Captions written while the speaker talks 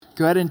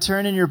Go ahead and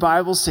turn in your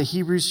Bibles to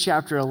Hebrews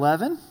chapter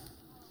 11.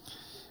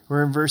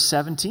 We're in verse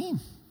 17.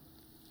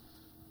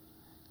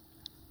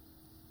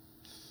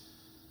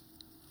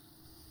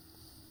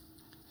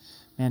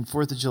 Man,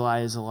 4th of July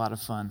is a lot of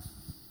fun.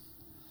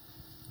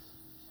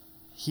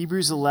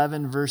 Hebrews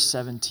 11, verse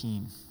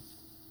 17.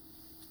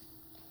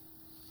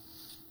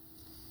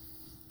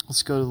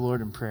 Let's go to the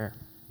Lord in prayer.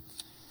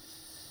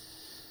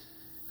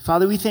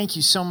 Father, we thank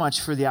you so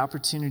much for the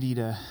opportunity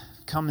to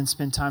come and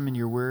spend time in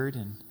your word.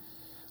 And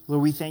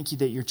Lord, we thank you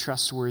that you're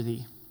trustworthy.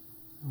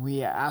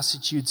 We ask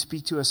that you'd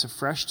speak to us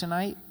afresh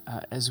tonight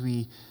as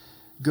we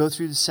go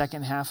through the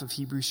second half of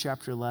Hebrews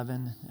chapter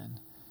 11, and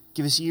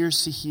give us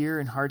ears to hear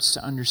and hearts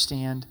to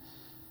understand,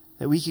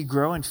 that we could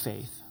grow in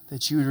faith,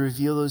 that you would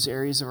reveal those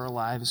areas of our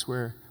lives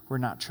where we're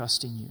not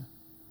trusting you.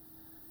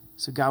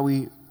 So God,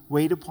 we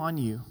wait upon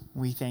you.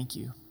 We thank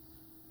you.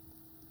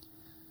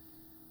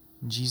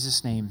 In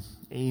Jesus' name,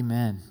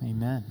 amen.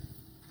 Amen.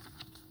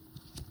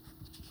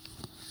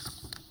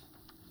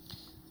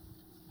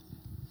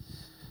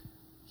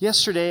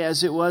 Yesterday,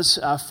 as it was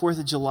 4th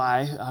of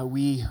July,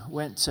 we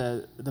went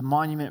to the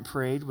Monument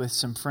Parade with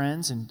some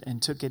friends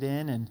and took it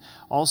in. And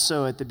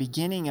also at the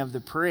beginning of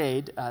the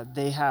parade,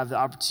 they have the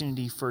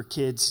opportunity for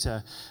kids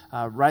to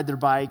ride their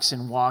bikes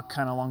and walk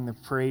kind of along the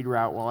parade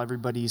route while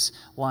everybody's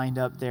lined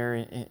up there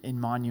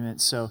in Monument.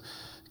 So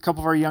a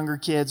couple of our younger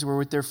kids were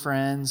with their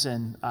friends,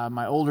 and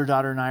my older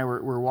daughter and I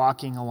were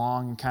walking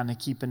along and kind of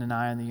keeping an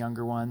eye on the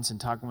younger ones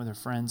and talking with our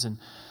friends. And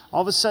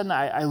all of a sudden,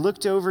 I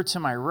looked over to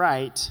my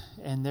right,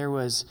 and there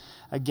was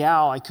a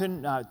gal. I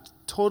couldn't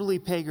totally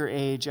peg her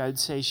age. I'd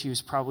say she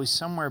was probably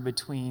somewhere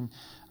between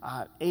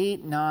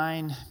 8,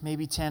 9,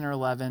 maybe 10 or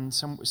 11,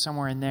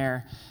 somewhere in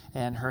there.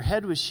 And her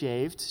head was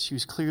shaved. She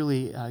was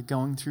clearly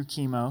going through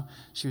chemo.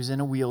 She was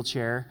in a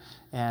wheelchair,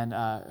 and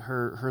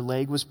her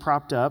leg was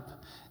propped up.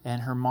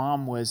 And her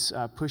mom was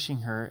pushing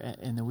her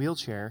in the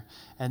wheelchair.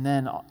 And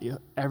then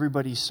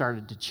everybody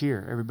started to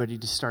cheer. Everybody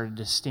just started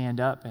to stand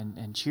up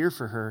and cheer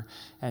for her.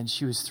 And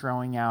she was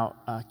throwing out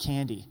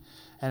candy.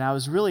 And I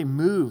was really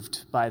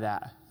moved by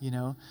that. You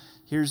know,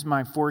 here's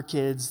my 4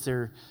 kids.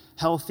 They're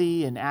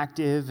healthy and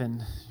active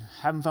and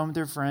having fun with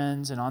their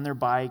friends and on their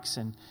bikes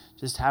and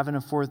just having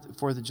a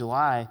 4th of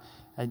July.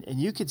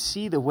 And you could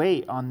see the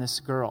weight on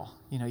this girl.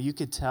 You know, you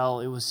could tell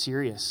it was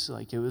serious,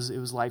 like it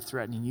was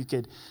life-threatening. You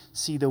could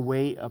see the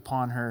weight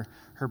upon her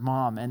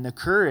mom, and the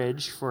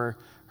courage for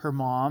her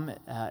mom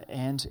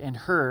and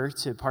her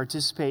to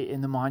participate in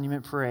the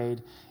Monument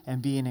Parade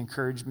and be an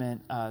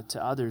encouragement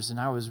to others. And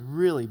I was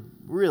really,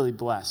 really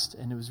blessed,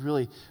 and it was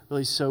really,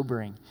 really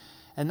sobering.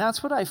 And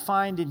that's what I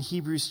find in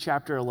Hebrews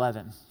chapter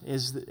 11,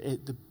 is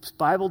the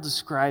Bible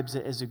describes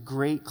it as a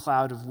great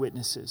cloud of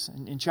witnesses.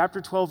 And in chapter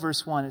 12,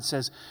 verse 1, it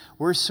says,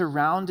 we're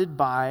surrounded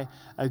by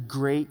a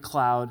great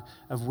cloud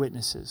of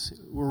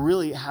witnesses. We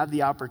really have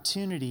the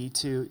opportunity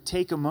to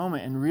take a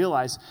moment and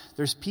realize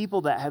there's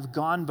people that have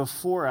gone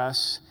before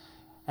us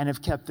and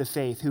have kept the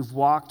faith, who've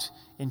walked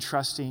in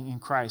trusting in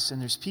Christ.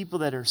 And there's people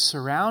that are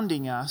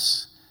surrounding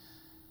us,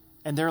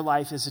 and their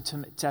life is a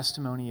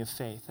testimony of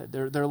faith.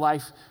 Their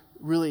life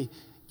really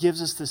gives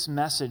us this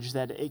message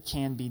that it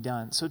can be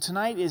done. So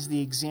tonight is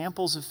the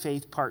Examples of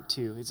Faith Part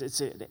 2.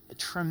 It's a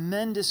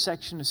tremendous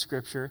section of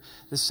Scripture,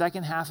 the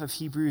second half of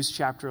Hebrews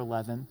chapter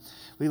 11.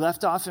 We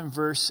left off in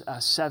verse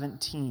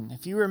 17.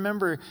 If you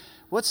remember,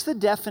 what's the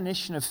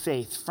definition of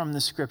faith from the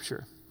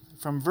Scripture?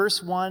 From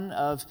verse 1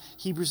 of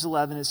Hebrews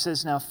 11, it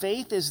says, now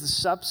faith is the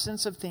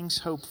substance of things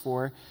hoped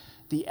for,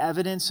 the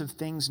evidence of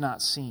things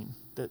not seen.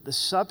 The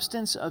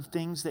substance of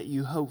things that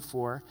you hope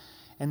for,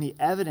 and the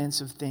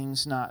evidence of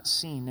things not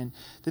seen. And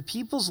the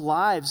people's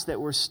lives that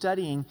we're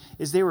studying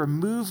is they were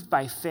moved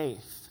by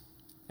faith.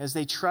 As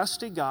they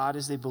trusted God,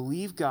 as they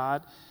believed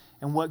God,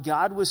 and what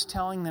God was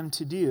telling them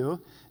to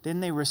do,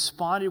 then they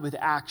responded with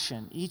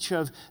action. Each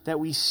of that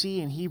we see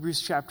in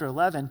Hebrews chapter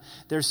 11,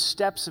 there's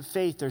steps of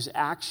faith, there's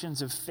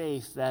actions of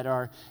faith that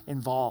are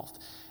involved.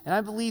 And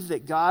I believe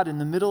that God, in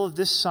the middle of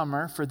this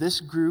summer, for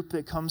this group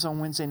that comes on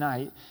Wednesday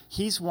night,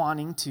 he's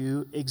wanting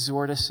to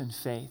exhort us in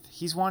faith.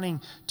 He's wanting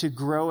to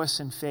grow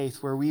us in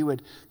faith, where we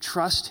would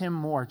trust him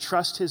more,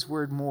 trust his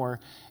word more,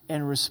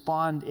 and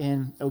respond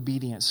in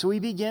obedience. So we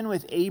begin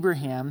with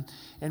Abraham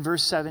in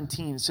verse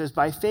 17. It says,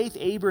 by faith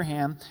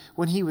Abraham,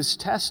 when he was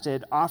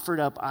tested,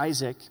 offered up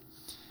Isaac,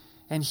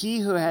 and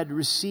he who had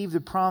received the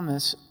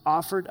promise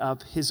offered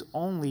up his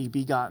only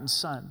begotten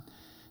son.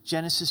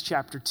 Genesis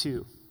chapter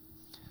 2.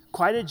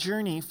 Quite a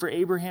journey for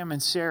Abraham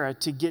and Sarah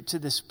to get to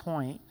this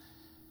point.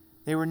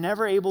 They were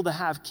never able to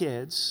have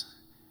kids.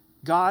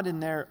 God,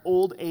 in their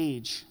old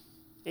age,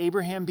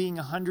 Abraham being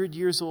 100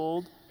 years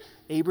old,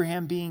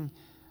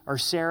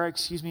 Sarah,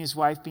 his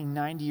wife, being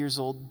 90 years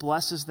old,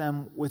 blesses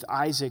them with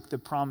Isaac, the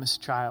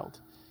promised child.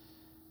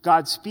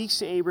 God speaks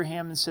to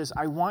Abraham and says,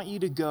 I want you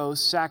to go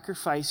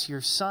sacrifice your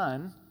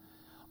son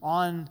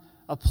on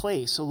a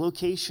place, a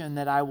location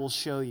that I will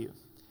show you.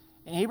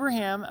 And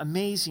Abraham,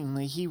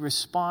 amazingly, he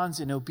responds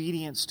in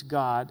obedience to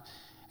God,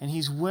 and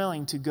he's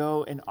willing to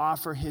go and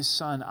offer his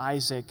son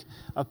Isaac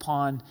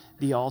upon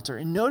the altar.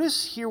 And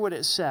notice here what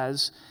it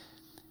says.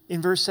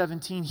 in verse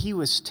 17, he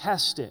was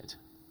tested.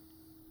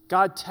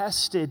 God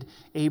tested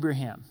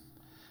Abraham.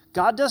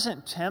 God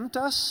doesn't tempt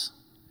us,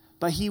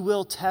 but he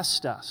will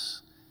test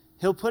us.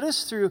 He'll put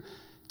us through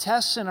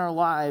tests in our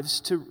lives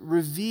to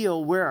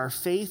reveal where our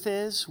faith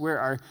is, where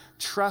our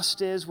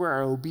trust is, where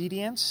our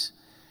obedience.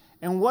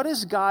 And what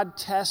does God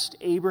test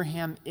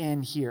Abraham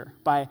in here?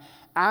 By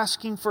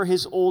asking for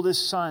his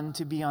oldest son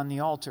to be on the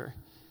altar.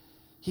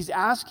 He's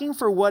asking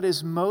for what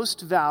is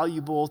most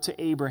valuable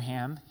to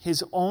Abraham,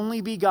 his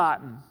only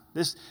begotten,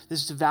 this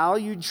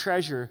valued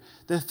treasure,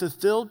 the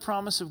fulfilled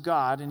promise of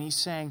God. And he's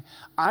saying,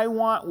 I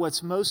want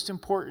what's most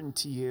important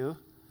to you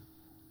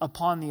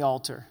upon the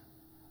altar,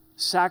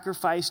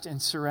 sacrificed and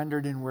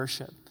surrendered in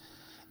worship.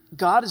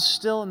 God is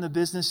still in the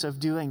business of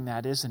doing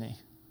that, isn't he?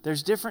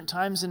 There's different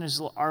times in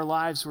our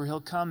lives where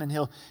he'll come and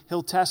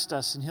he'll test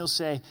us and he'll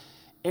say,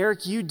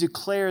 Eric, you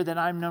declare that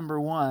I'm number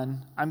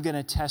one. I'm going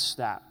to test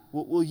that.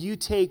 Will you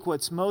take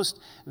what's most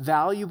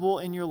valuable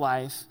in your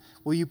life?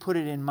 Will you put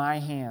it in my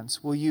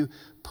hands? Will you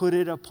put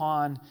it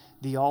upon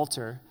the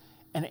altar?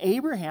 And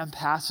Abraham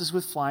passes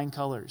with flying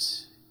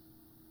colors.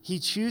 He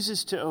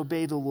chooses to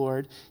obey the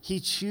Lord. He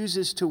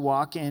chooses to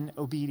walk in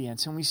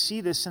obedience. And we see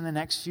this in the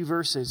next few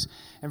verses.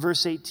 In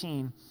verse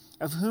 18,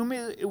 of whom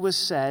it was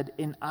said,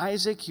 in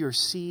Isaac your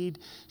seed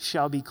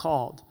shall be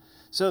called.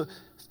 So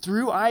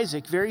through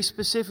Isaac, very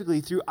specifically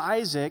through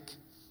Isaac,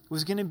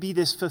 was going to be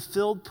this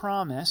fulfilled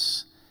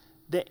promise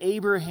that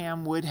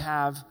Abraham would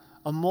have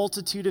a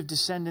multitude of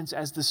descendants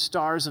as the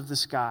stars of the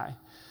sky.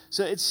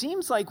 So it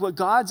seems like what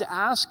God's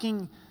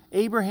asking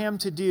Abraham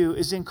to do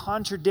is in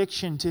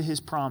contradiction to his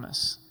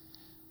promise.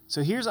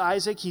 So here's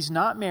Isaac. He's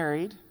not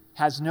married,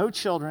 has no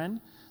children.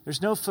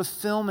 There's no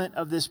fulfillment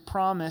of this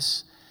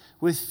promise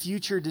with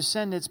future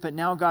descendants, but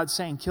now God's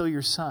saying, kill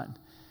your son.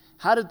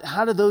 How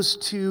do those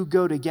two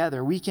go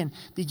together? We can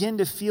begin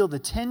to feel the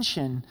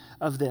tension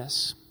of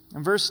this.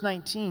 In verse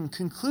 19,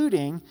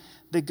 concluding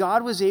that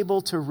God was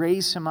able to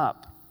raise him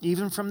up,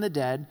 even from the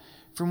dead,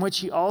 from which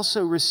he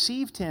also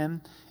received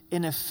him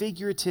in a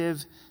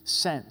figurative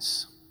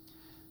sense.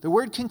 The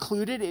word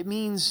concluded, it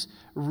means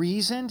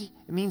reasoned,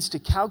 it means to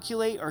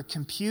calculate or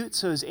compute.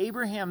 So as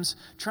Abraham's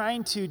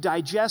trying to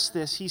digest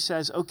this, he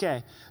says,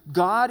 okay,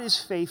 God is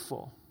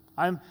faithful.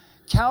 I'm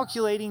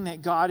calculating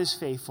that God is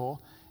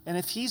faithful. And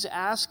if he's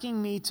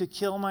asking me to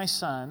kill my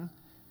son,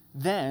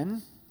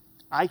 then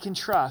I can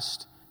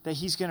trust that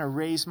he's going to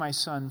raise my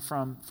son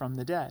from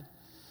the dead.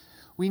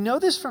 We know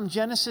this from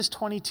Genesis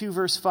 22,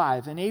 verse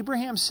 5. And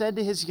Abraham said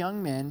to his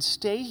young men,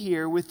 stay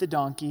here with the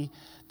donkey.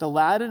 The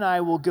lad and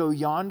I will go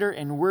yonder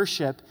and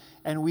worship,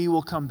 and we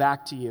will come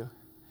back to you.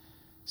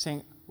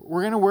 Saying,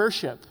 we're going to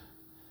worship.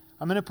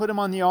 I'm going to put him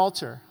on the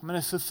altar. I'm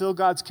going to fulfill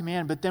God's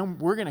command, but then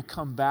we're going to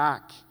come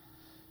back.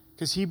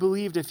 Because he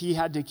believed if he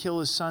had to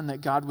kill his son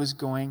that God was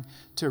going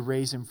to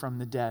raise him from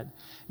the dead.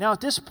 Now at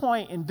this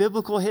point in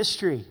biblical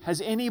history,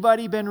 has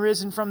anybody been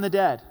risen from the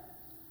dead?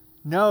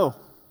 No.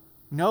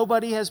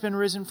 Nobody has been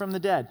risen from the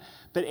dead.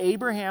 But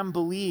Abraham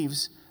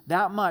believes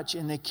that much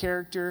in the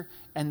character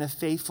and the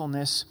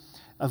faithfulness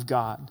of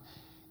God.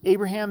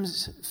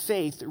 Abraham's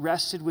faith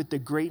rested with the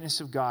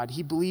greatness of God.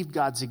 He believed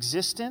God's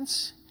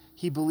existence.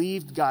 He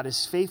believed God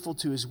is faithful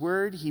to his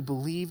word. He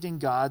believed in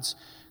God's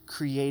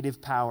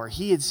creative power.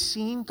 He had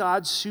seen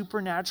God's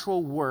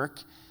supernatural work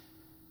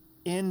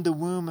in the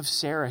womb of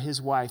Sarah,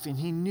 his wife, and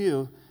he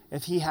knew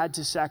if he had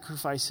to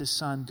sacrifice his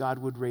son, God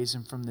would raise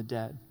him from the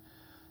dead.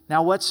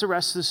 Now, what's the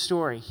rest of the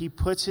story? He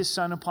puts his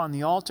son upon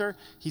the altar.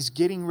 He's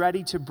getting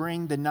ready to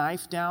bring the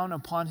knife down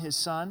upon his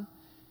son.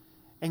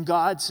 And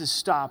God says,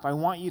 stop. I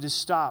want you to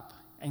stop.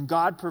 And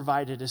God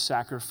provided a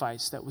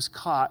sacrifice that was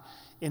caught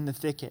in the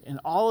thicket.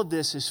 And all of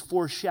this is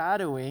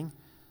foreshadowing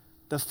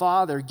the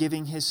Father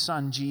giving his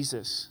son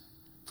Jesus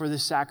for the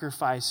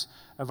sacrifice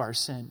of our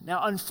sin.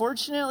 Now,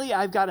 unfortunately,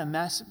 I've got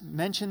to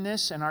mention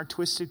this in our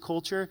twisted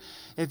culture.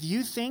 If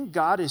you think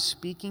God is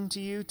speaking to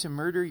you to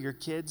murder your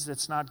kids,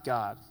 that's not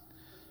God.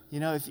 You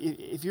know,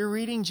 if you're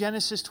reading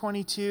Genesis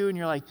 22 and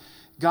you're like,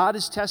 God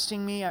is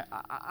testing me,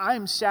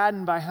 I'm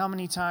saddened by how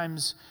many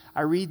times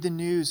I read the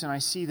news and I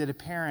see that a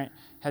parent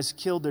has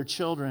killed their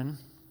children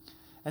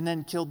and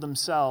then killed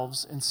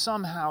themselves and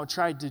somehow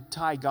tried to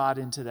tie God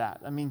into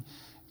that. I mean,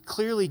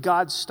 clearly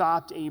God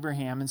stopped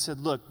Abraham and said,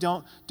 look,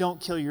 don't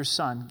kill your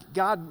son.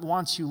 God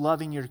wants you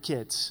loving your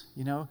kids,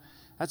 you know.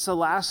 That's the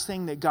last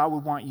thing that God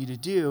would want you to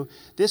do.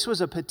 This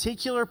was a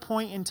particular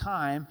point in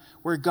time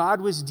where God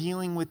was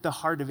dealing with the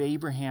heart of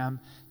Abraham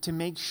to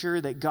make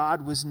sure that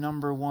God was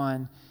number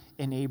one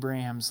in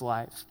Abraham's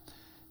life.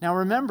 Now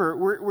remember,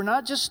 we're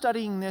not just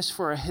studying this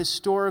for a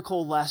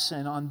historical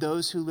lesson on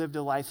those who lived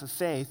a life of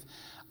faith.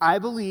 I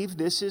believe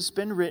this has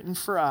been written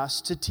for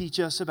us to teach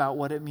us about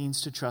what it means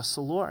to trust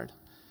the Lord.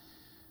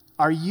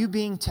 Are you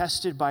being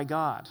tested by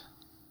God?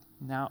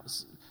 Now,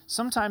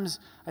 sometimes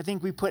I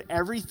think we put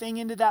everything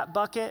into that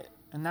bucket,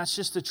 and that's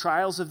just the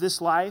trials of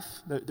this life.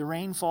 The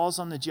rain falls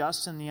on the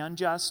just and the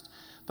unjust.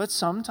 But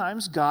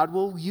sometimes God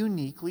will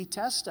uniquely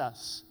test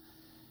us.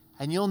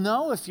 And you'll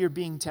know if you're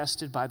being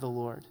tested by the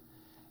Lord.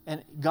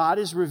 And God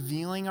is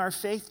revealing our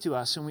faith to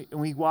us. And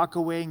we walk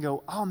away and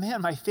go, oh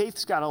man, my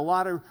faith's got a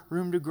lot of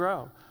room to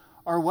grow.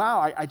 Or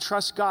wow, I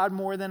trust God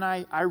more than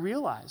I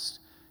realized.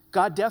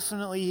 God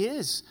definitely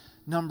is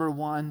number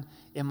one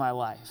in my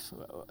life.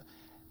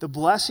 The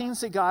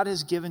blessings that God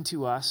has given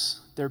to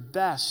us, they're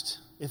best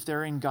if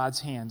they're in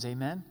God's hands.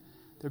 Amen?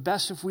 They're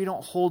best if we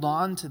don't hold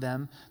on to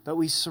them, but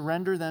we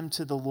surrender them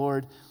to the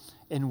Lord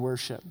in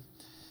worship.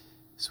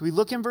 So we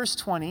look in verse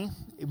 20.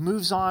 It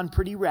moves on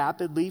pretty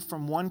rapidly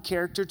from one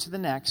character to the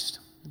next.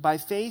 By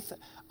faith,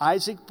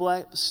 Isaac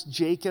blessed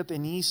Jacob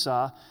and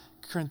Esau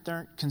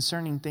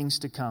concerning things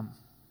to come.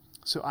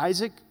 So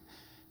Isaac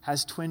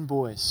has twin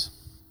boys.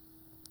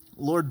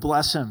 Lord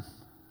bless him,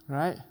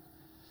 right?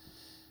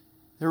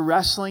 They're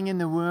wrestling in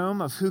the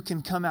womb of who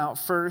can come out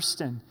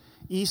first, and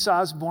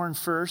Esau's born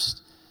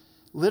first.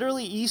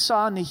 Literally,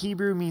 Esau in the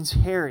Hebrew means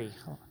hairy.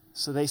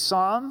 So they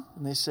saw him,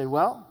 and they said,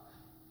 well,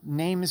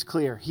 name is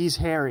clear. He's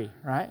hairy,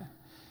 right?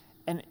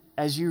 And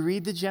as you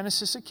read the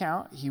Genesis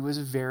account, he was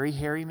a very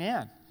hairy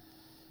man.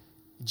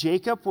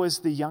 Jacob was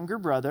the younger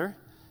brother.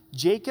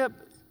 Jacob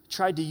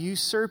tried to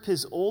usurp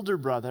his older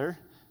brother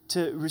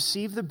to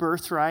receive the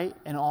birthright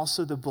and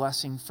also the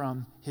blessing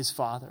from his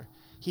father.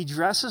 He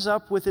dresses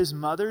up with his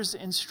mother's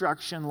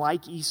instruction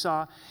like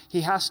Esau.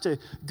 He has to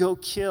go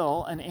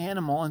kill an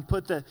animal and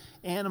put the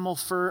animal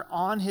fur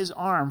on his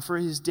arm for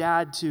his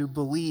dad to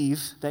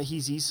believe that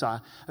he's Esau.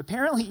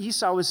 Apparently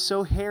Esau was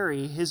so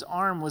hairy, his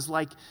arm was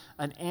like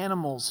an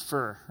animal's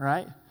fur,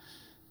 right?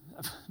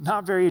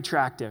 Not very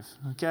attractive,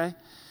 okay?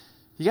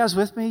 You guys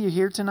with me? You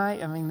here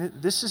tonight? I mean,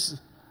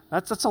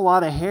 that's a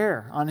lot of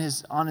hair on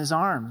his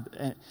arm.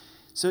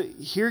 So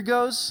here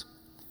goes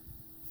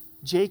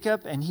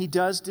Jacob, and he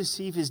does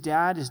deceive his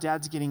dad. His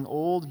dad's getting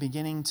old,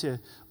 beginning to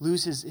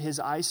lose his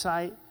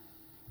eyesight.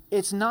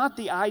 It's not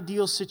the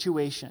ideal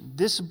situation.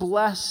 This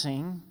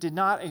blessing did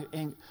not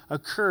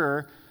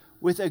occur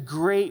with a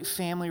great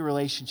family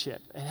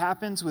relationship. It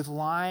happens with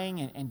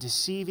lying and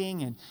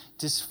deceiving and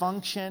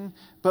dysfunction.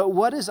 But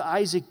what does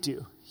Isaac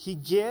do? He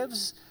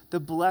gives the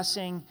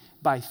blessing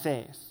by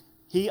faith.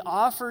 He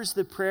offers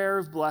the prayer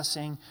of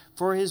blessing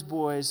for his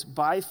boys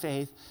by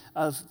faith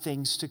of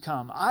things to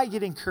come. I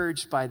get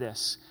encouraged by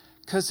this,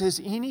 because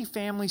is any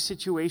family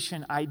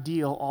situation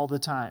ideal all the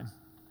time?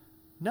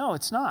 No,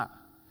 it's not.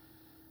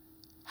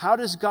 How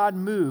does God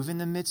move in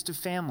the midst of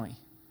family?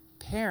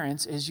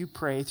 Parents, as you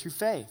pray through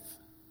faith.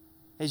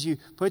 As you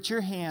put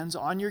your hands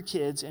on your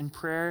kids in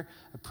prayer,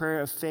 a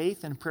prayer of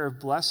faith and a prayer of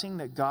blessing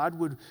that God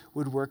would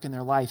work in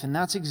their life. And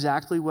that's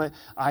exactly what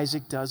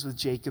Isaac does with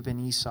Jacob and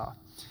Esau.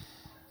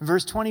 In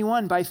verse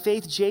 21, by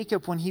faith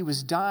Jacob, when he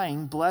was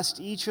dying, blessed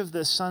each of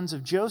the sons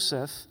of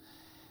Joseph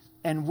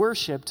and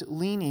worshipped,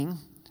 leaning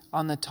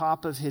on the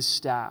top of his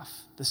staff.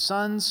 The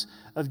sons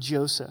of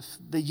Joseph.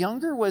 The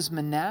younger was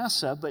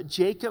Manasseh, but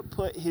Jacob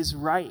put his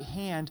right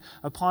hand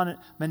upon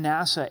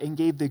Manasseh and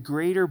gave the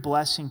greater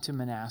blessing to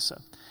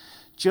Manasseh.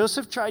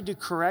 Joseph tried to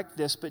correct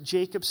this, but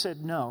Jacob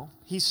said no.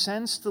 He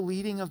sensed the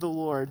leading of the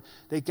Lord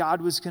that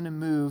God was going to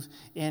move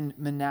in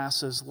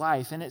Manasseh's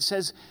life. And it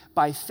says,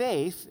 by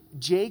faith,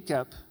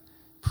 Jacob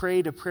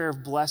prayed a prayer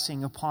of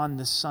blessing upon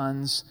the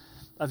sons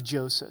of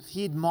Joseph.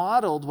 He'd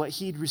modeled what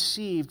he'd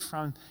received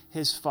from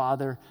his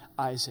father,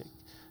 Isaac.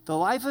 The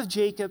life of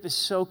Jacob is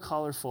so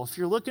colorful. If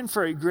you're looking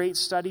for a great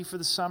study for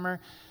the summer,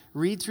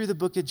 read through the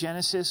book of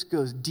Genesis,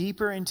 goes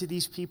deeper into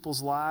these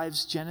people's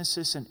lives,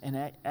 Genesis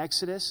and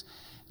Exodus.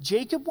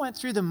 Jacob went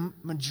through the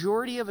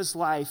majority of his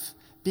life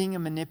being a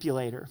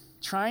manipulator,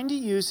 trying to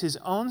use his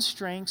own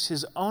strengths,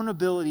 his own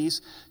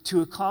abilities to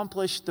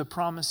accomplish the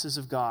promises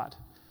of God.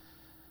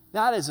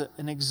 That is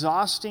an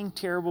exhausting,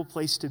 terrible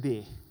place to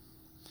be.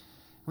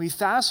 We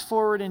fast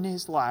forward in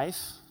his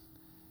life.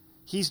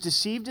 He's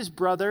deceived his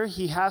brother.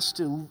 He has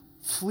to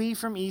flee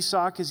from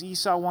Esau because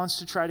Esau wants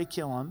to try to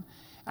kill him.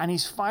 And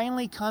he's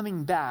finally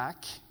coming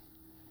back.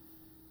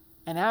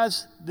 And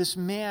as this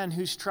man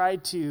who's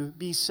tried to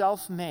be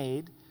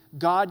self-made,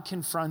 God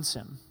confronts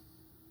him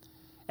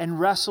and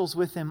wrestles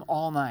with him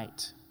all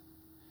night.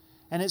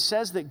 And it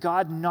says that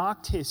God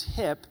knocked his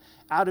hip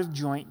out of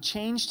joint,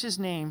 changed his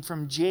name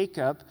from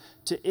Jacob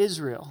to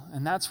Israel.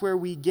 And that's where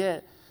we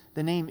get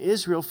the name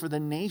Israel for the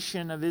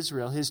nation of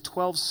Israel. His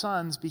 12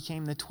 sons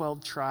became the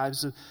 12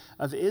 tribes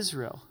of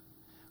Israel.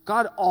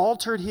 God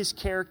altered his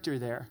character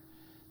there.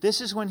 This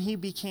is when he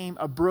became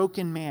a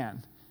broken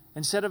man.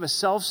 Instead of a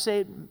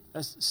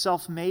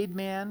self-made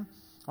man,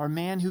 or a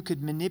man who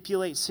could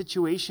manipulate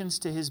situations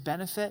to his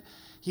benefit,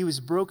 he was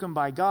broken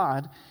by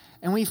God.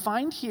 And we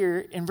find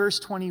here in verse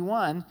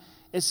 21,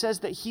 it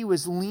says that he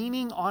was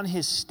leaning on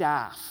his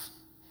staff.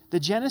 The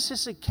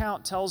Genesis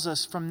account tells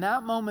us from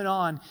that moment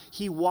on,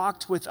 he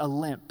walked with a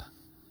limp.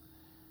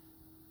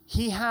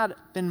 He had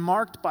been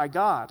marked by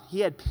God. He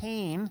had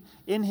pain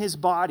in his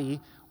body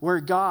where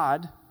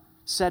God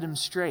set him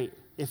straight,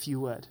 if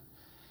you would.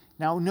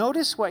 Now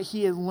notice what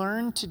he had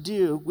learned to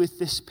do with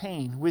this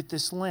pain, with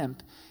this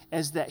limp,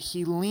 is that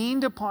he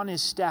leaned upon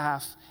his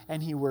staff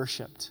and he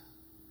worshiped.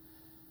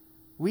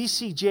 We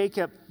see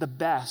Jacob the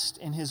best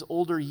in his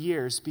older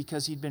years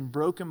because he'd been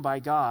broken by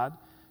God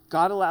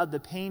God allowed the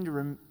pain to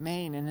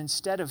remain, and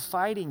instead of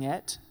fighting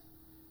it,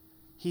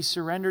 he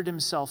surrendered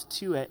himself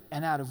to it,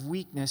 and out of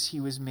weakness,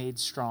 he was made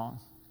strong.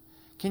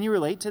 Can you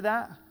relate to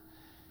that?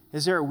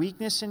 Is there a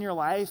weakness in your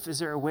life? Is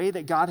there a way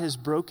that God has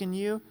broken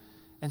you?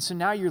 And so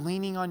now you're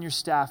leaning on your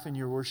staff and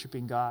you're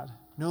worshiping God.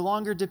 No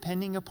longer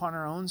depending upon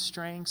our own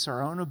strengths,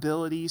 our own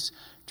abilities,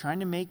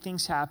 trying to make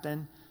things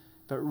happen,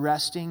 but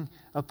resting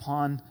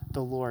upon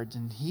the Lord.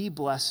 And he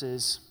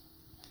blesses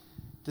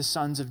the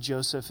sons of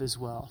Joseph as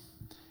well.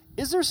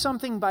 Is there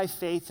something by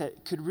faith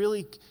that could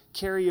really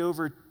carry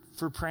over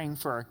for praying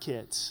for our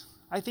kids?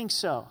 I think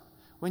so.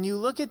 When you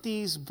look at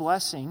these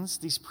blessings,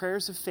 these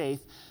prayers of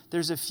faith,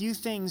 there's a few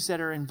things that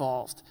are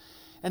involved.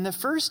 And the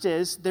first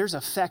is there's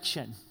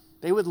affection.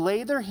 They would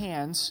lay their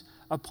hands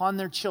upon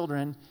their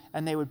children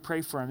and they would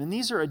pray for them. And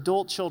these are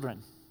adult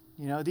children.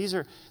 You know, these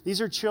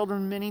are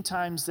children many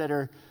times that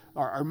are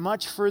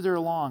much further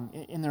along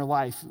in their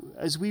life.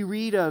 As we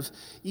read of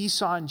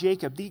Esau and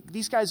Jacob,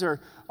 these guys are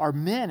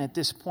men at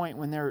this point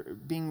when they're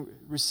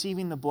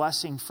receiving the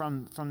blessing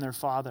from their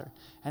father.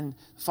 And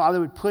the father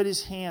would put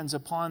his hands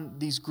upon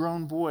these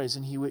grown boys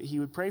and he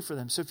would pray for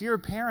them. So if you're a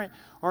parent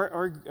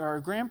or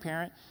a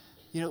grandparent,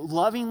 you know,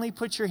 lovingly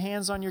put your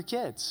hands on your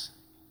kids.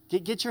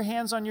 Get your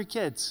hands on your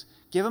kids.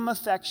 Give them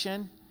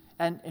affection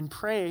and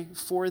pray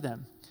for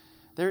them.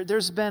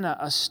 There's been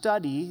a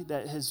study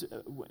that has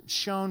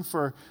shown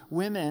for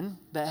women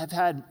that have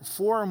had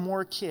 4 or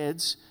more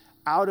kids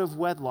out of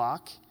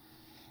wedlock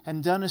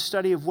and done a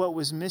study of what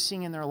was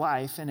missing in their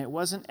life, and it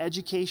wasn't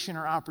education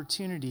or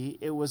opportunity,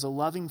 it was a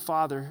loving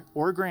father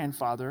or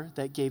grandfather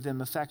that gave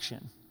them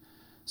affection.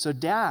 So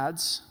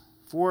dads,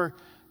 for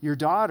your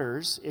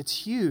daughters,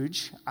 it's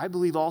huge, I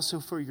believe also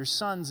for your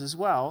sons as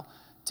well,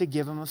 to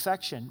give them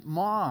affection.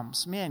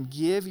 Moms, man,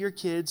 give your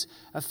kids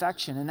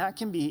affection. And that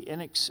can be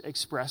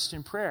expressed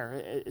in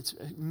prayer. It's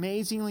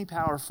amazingly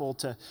powerful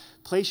to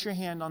place your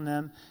hand on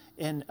them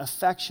in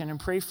affection and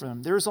pray for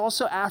them. There's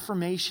also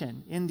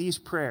affirmation in these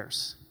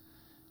prayers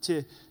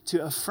to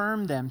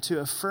affirm them, to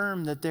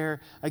affirm that they're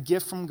a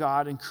gift from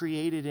God and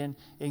created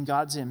in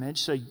God's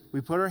image. So we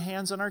put our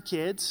hands on our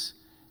kids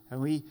and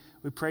we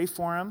pray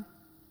for them.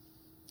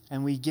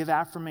 And we give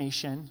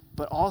affirmation,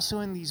 but also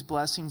in these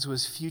blessings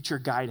was future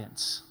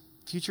guidance.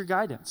 Future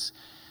guidance.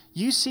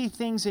 You see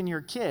things in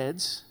your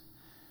kids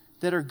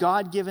that are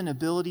God-given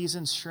abilities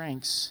and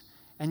strengths,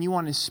 and you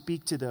want to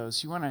speak to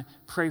those. You want to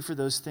pray for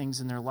those things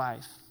in their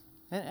life.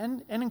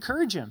 And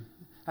encourage them.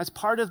 That's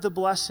part of the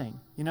blessing.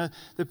 You know,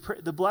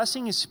 the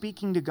blessing is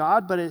speaking to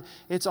God, but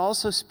it's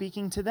also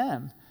speaking to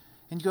them.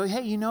 And go,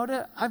 hey, you know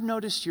what? I've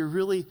noticed you're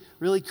really,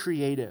 really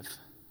creative.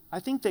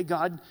 I think that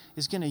God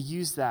is going to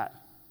use that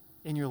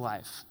in your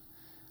life.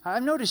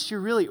 I've noticed you're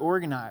really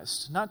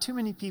organized. Not too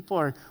many people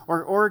are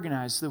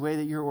organized the way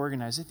that you're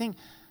organized. I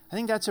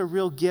think that's a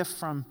real gift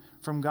from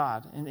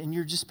God. And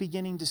you're just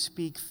beginning to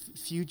speak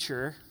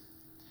future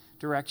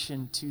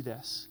direction to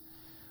this.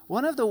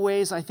 One of the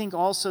ways I think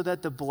also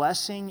that the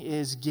blessing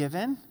is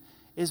given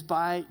is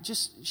by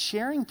just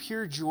sharing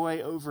pure joy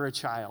over a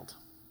child.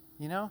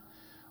 You know?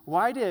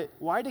 Why do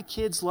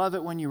kids love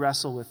it when you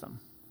wrestle with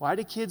them? Why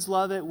do kids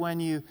love it when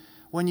you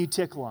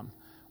tickle them?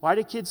 Why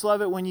do kids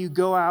love it when you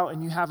go out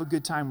and you have a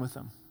good time with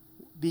them?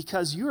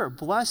 Because you are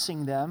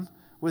blessing them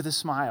with a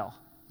smile.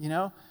 You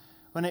know,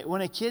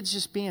 when a kid's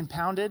just being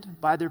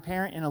pounded by their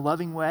parent in a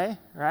loving way,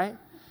 right?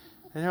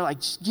 And they're like,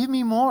 just give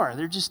me more.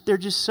 They're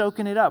just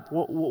soaking it up.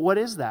 What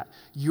is that?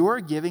 You're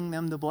giving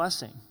them the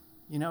blessing.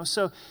 You know,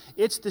 so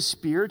it's the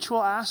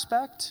spiritual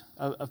aspect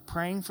of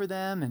praying for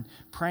them and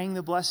praying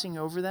the blessing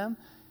over them,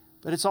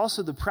 but it's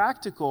also the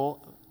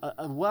practical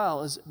as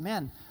well as,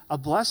 man, a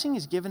blessing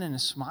is given in a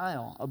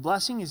smile. A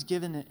blessing is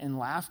given in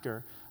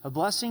laughter. A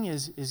blessing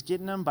is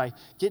getting them by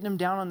getting them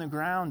down on the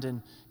ground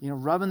and, you know,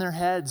 rubbing their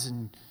heads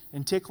and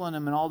tickling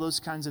them and all those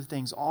kinds of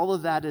things. All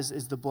of that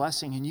is the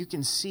blessing, and you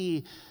can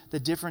see the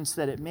difference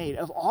that it made.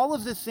 Of all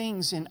of the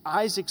things in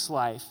Isaac's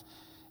life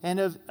and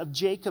of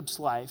Jacob's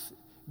life,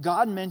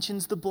 God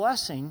mentions the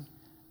blessing,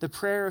 the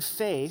prayer of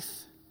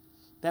faith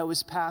that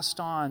was passed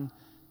on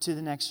to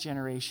the next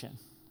generation.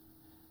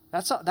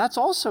 That's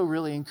also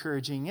really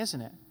encouraging, isn't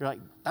it? You're like,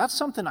 that's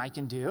something I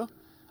can do.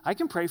 I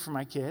can pray for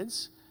my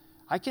kids.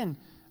 I can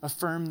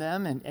affirm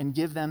them and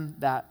give them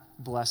that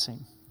blessing.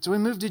 So we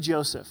move to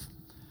Joseph.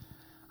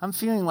 I'm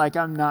feeling like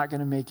I'm not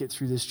going to make it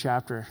through this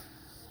chapter.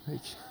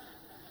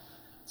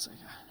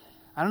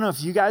 I don't know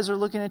if you guys are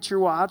looking at your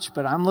watch,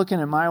 but I'm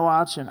looking at my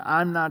watch, and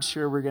I'm not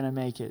sure we're going to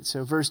make it.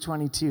 So verse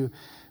 22,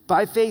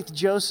 by faith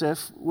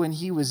Joseph, when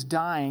he was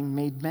dying,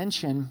 made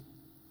mention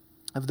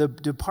of the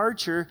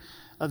departure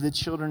of the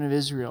children of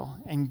Israel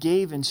and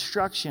gave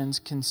instructions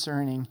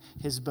concerning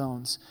his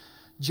bones.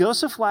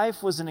 Joseph's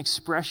life was an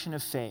expression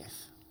of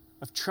faith,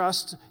 of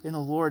trust in the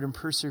Lord and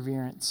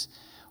perseverance.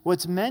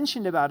 What's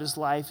mentioned about his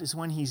life is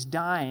when he's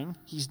dying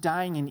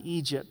in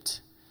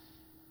Egypt.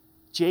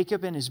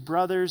 Jacob and his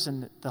brothers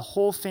and the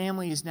whole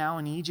family is now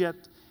in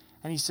Egypt.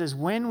 And he says,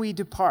 when we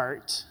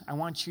depart, I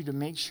want you to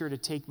make sure to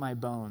take my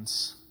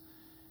bones,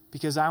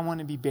 because I want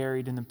to be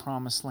buried in the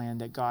promised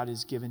land that God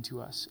has given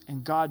to us.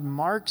 And God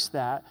marks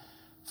that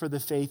for the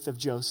faith of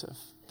Joseph,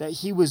 that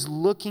he was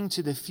looking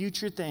to the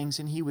future things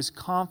and he was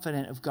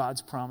confident of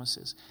God's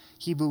promises.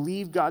 He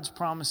believed God's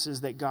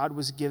promises that God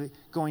was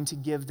going to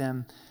give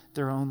them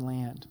their own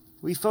land.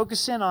 We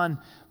focus in on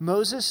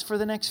Moses for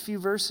the next few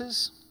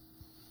verses.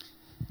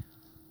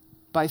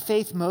 By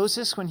faith,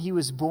 Moses, when he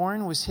was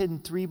born, was hidden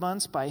 3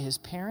 months by his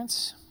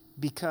parents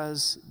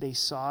because they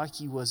saw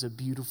he was a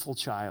beautiful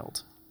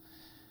child.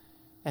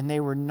 And they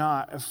were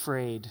not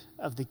afraid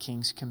of the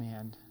king's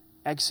command.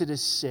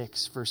 Exodus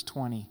 6, verse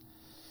 20.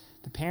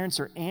 The parents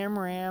are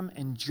Amram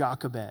and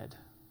Jochebed.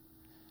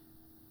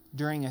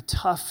 During a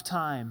tough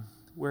time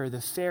where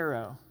the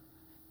Pharaoh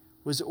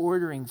was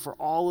ordering for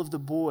all of the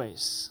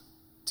boys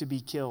to be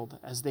killed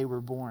as they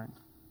were born.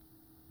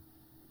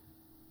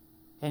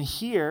 And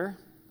here,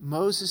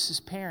 Moses'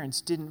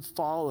 parents didn't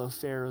follow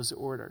Pharaoh's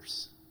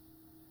orders.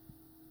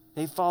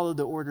 They followed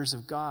the orders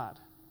of God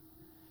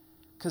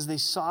because they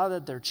saw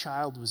that their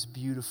child was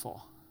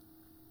beautiful,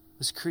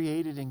 was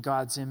created in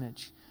God's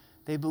image.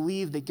 They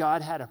believed that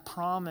God had a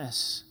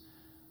promise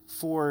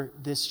for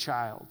this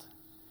child.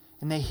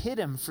 And they hid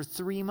him for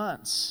 3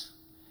 months.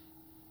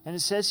 And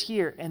it says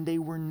here, and they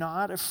were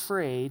not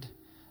afraid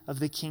of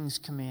the king's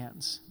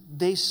commands.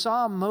 They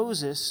saw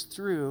Moses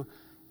through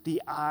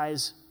the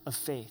eyes of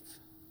faith.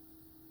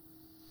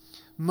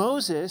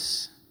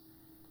 Moses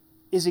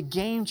is a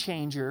game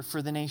changer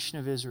for the nation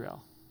of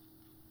Israel.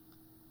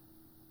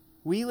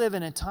 We live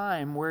in a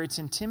time where it's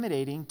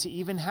intimidating to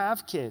even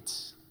have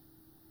kids.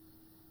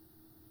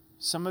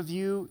 Some of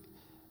you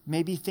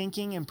may be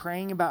thinking and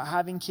praying about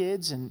having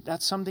kids, and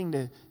that's something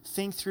to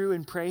think through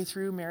and pray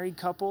through, married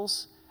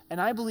couples. And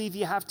I believe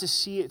you have to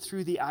see it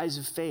through the eyes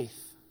of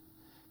faith.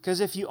 Because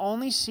if you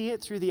only see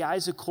it through the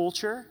eyes of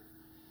culture,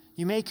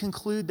 you may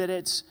conclude that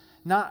it's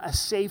not a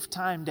safe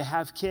time to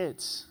have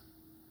kids.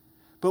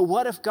 But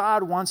what if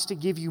God wants to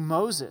give you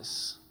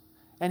Moses?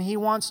 And he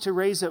wants to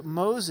raise up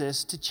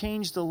Moses to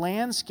change the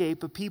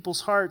landscape of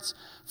people's hearts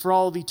for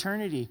all of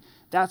eternity.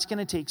 That's going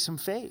to take some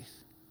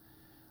faith.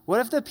 What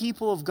if the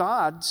people of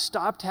God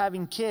stopped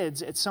having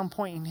kids at some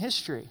point in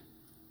history?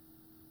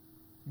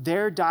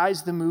 There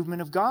dies the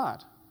movement of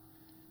God.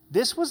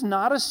 This was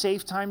not a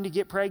safe time to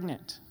get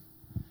pregnant.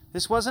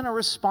 This wasn't a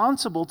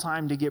responsible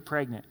time to get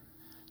pregnant.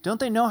 Don't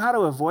they know how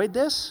to avoid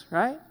this,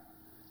 right?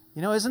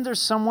 You know, isn't there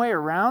some way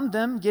around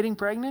them getting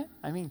pregnant?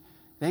 I mean,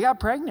 they got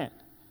pregnant.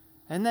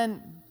 And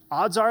then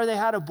odds are they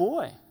had a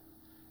boy.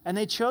 And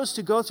they chose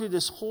to go through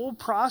this whole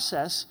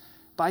process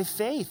by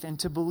faith and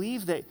to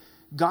believe that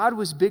God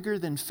was bigger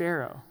than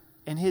Pharaoh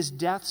and his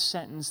death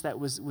sentence that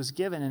was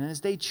given. And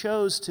as they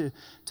chose to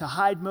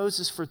hide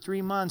Moses for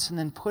 3 months and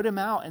then put him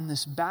out in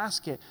this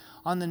basket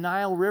on the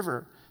Nile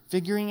River,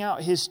 figuring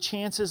out his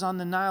chances on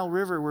the Nile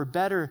River were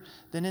better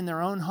than in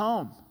their own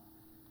home.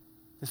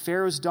 The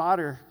Pharaoh's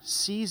daughter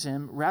sees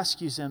him,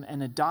 rescues him,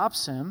 and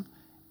adopts him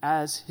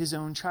as his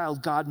own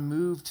child. God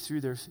moved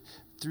through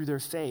their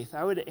faith.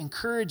 I would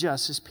encourage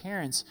us as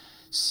parents,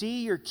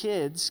 see your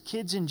kids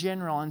in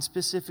general, and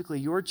specifically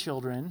your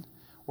children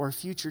or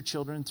future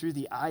children through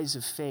the eyes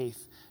of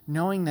faith,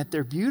 knowing that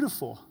they're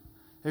beautiful.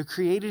 They're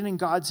created in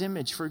God's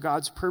image for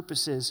God's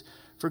purposes,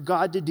 for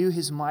God to do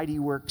his mighty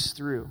works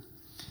through.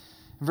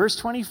 Verse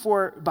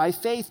 24, by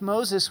faith,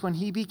 Moses, when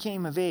he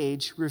became of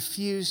age,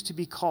 refused to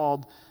be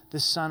called the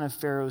son of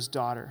Pharaoh's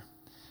daughter.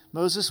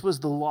 Moses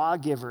was the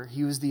lawgiver.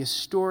 He was the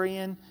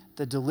historian,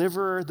 the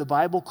deliverer. The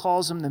Bible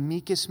calls him the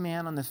meekest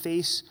man on the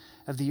face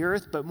of the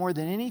earth, but more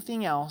than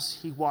anything else,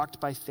 he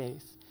walked by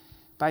faith.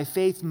 By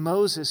faith,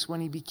 Moses,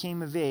 when he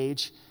became of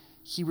age,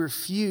 he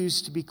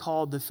refused to be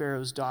called the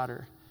Pharaoh's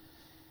daughter.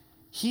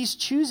 He's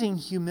choosing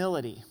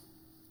humility.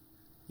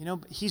 You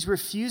know, he's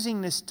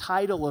refusing this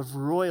title of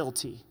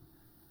royalty.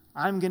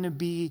 I'm going to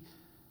be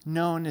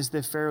known as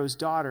the Pharaoh's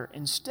daughter.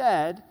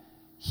 Instead,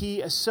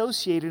 he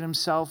associated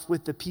himself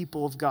with the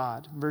people of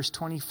God. Verse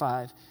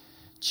 25,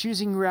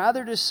 choosing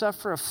rather to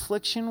suffer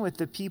affliction with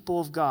the people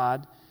of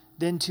God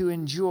than to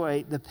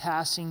enjoy the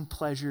passing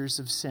pleasures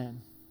of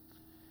sin.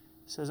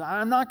 He says,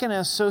 I'm not going to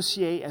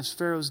associate as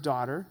Pharaoh's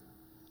daughter.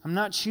 I'm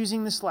not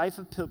choosing this life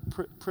of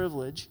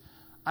privilege.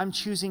 I'm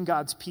choosing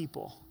God's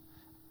people.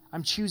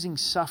 I'm choosing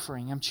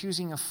suffering. I'm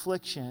choosing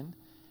affliction.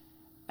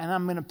 And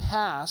I'm going to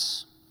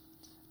pass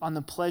on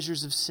the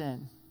pleasures of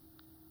sin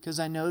because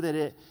I know that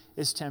it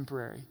is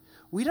temporary.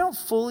 We don't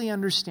fully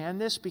understand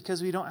this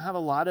because we don't have a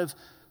lot of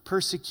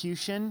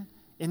persecution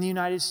in the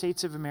United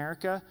States of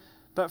America.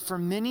 But for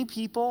many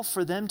people,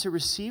 for them to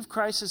receive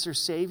Christ as their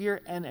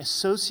Savior and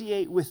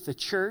associate with the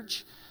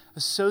church,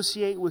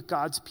 associate with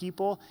God's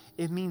people,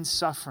 it means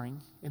suffering.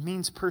 It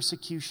means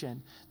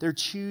persecution. They're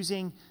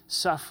choosing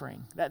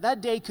suffering. That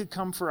day could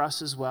come for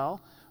us as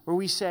well, where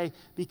we say,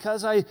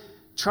 because I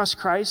trust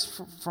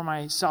Christ for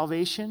my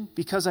salvation,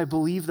 because I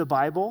believe the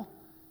Bible,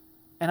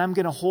 and I'm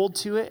going to hold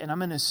to it, and I'm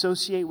going to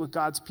associate with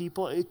God's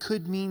people, it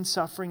could mean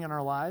suffering in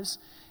our lives.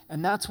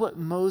 And that's what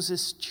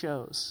Moses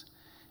chose.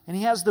 And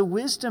he has the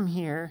wisdom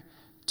here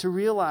to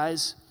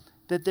realize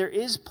that there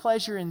is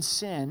pleasure in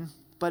sin,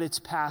 but it's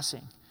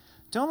passing.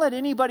 Don't let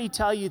anybody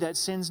tell you that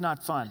sin's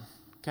not fun,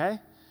 okay?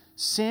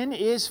 Sin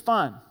is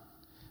fun.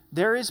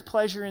 There is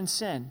pleasure in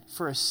sin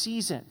for a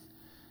season,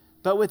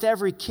 but with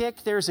every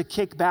kick, there's a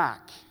kick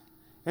back.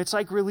 It's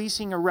like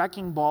releasing a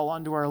wrecking ball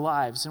onto our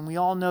lives, and we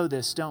all know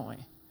this, don't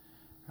we?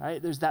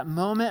 Right? There's that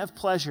moment of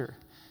pleasure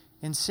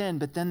in sin,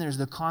 but then there's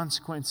the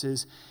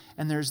consequences,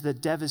 and there's the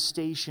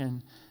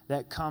devastation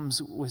that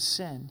comes with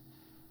sin.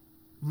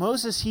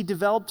 Moses, he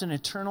developed an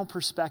eternal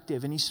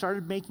perspective, and he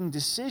started making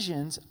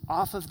decisions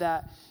off of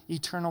that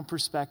eternal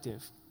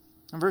perspective.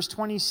 In verse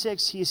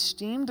 26, he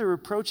esteemed the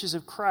reproaches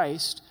of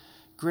Christ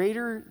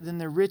greater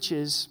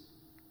riches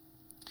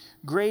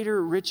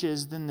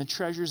than the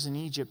treasures in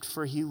Egypt,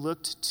 for he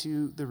looked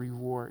to the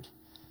reward.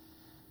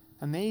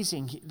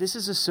 Amazing. This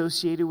is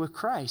associated with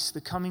Christ,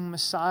 the coming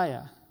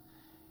Messiah.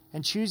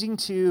 And choosing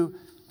to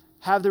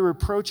have the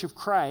reproach of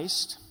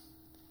Christ,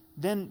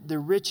 then the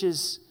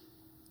riches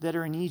that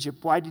are in Egypt.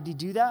 Why did he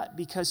do that?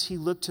 Because he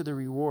looked to the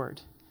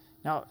reward.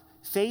 Now,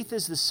 faith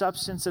is the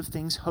substance of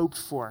things hoped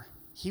for.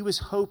 He was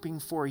hoping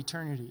for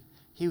eternity.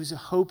 He was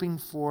hoping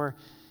for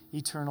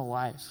eternal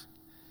life.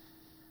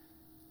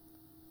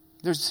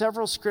 There's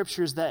several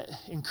scriptures that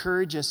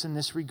encourage us in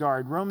this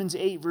regard. Romans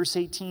 8, verse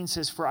 18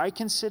 says, "For I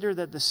consider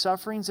that the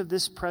sufferings of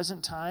this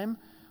present time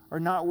are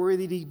not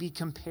worthy to be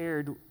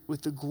compared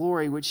with the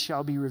glory which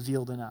shall be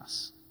revealed in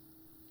us."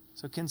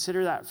 So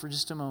consider that for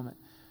just a moment.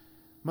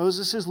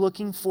 Moses is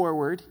looking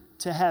forward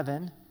to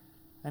heaven,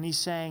 and he's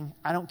saying,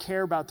 I don't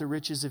care about the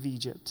riches of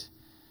Egypt.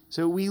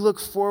 So we look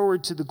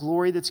forward to the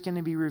glory that's going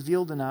to be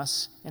revealed in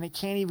us, and it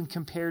can't even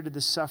compare to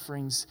the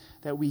sufferings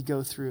that we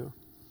go through.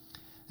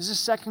 This is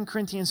 2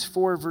 Corinthians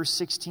 4, verse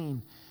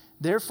 16.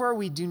 "Therefore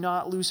we do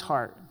not lose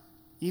heart,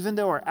 even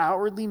though our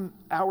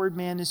outward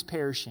man is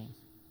perishing."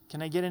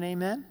 Can I get an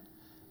amen?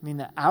 I mean,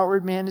 the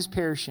outward man is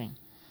perishing.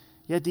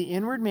 "Yet the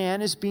inward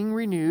man is being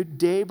renewed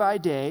day by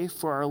day,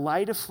 for our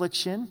light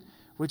affliction,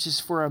 which is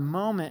for a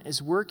moment,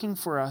 is working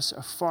for us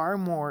a far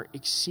more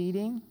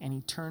exceeding and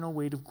eternal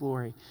weight of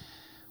glory.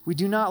 We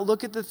do not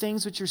look at the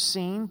things which are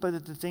seen, but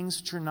at the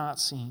things which are not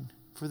seen.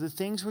 For the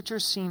things which are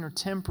seen are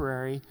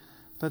temporary,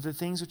 but the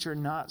things which are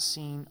not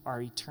seen are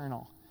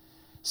eternal."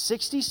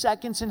 60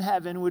 seconds in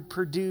heaven would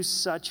produce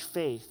such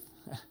faith.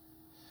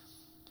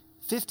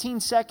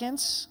 15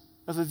 seconds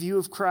of a view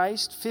of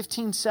Christ,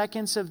 15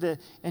 seconds of the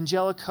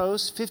angelic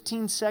host,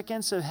 15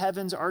 seconds of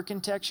heaven's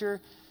architecture,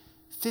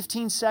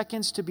 15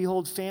 seconds to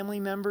behold family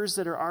members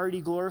that are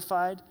already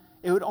glorified.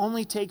 It would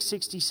only take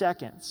 60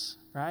 seconds,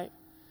 right?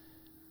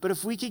 But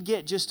if we could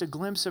get just a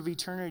glimpse of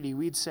eternity,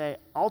 we'd say,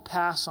 I'll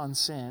pass on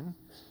sin.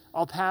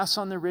 I'll pass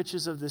on the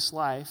riches of this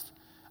life.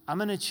 I'm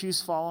going to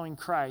choose following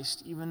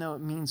Christ, even though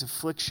it means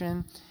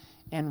affliction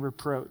and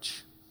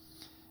reproach.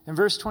 In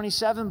verse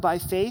 27, "By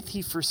faith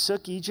he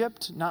forsook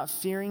Egypt, not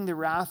fearing the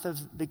wrath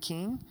of the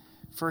king,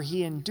 for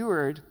he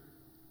endured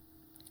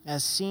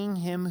as seeing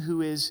him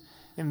who is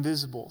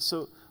invisible."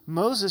 So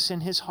Moses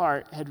in his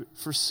heart had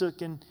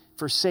forsaken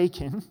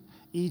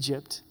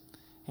Egypt,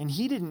 and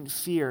he didn't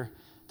fear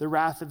the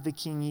wrath of the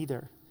king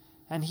either.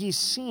 And he's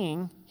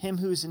seeing him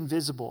who's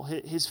invisible.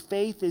 His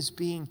faith is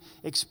being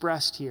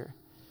expressed here.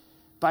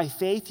 "By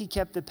faith he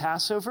kept the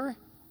Passover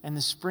and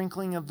the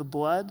sprinkling of the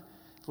blood,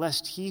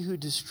 lest he who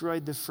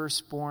destroyed the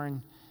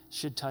firstborn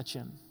should touch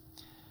him."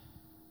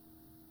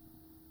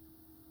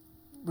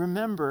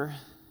 Remember,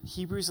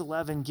 Hebrews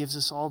 11 gives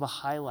us all the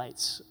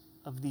highlights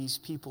of these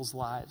people's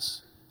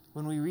lives.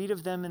 When we read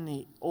of them in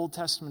the Old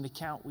Testament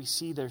account, we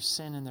see their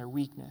sin and their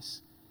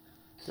weakness.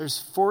 There's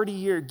a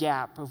 40-year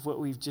gap of what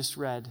we've just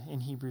read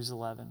in Hebrews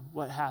 11.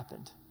 What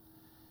happened?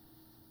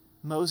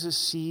 Moses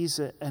sees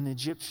an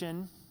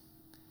Egyptian,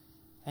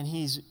 and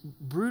he's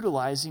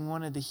brutalizing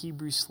one of the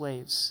Hebrew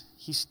slaves.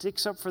 He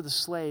sticks up for the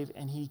slave,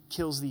 and he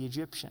kills the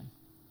Egyptian.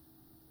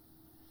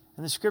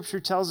 And the scripture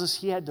tells us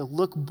he had to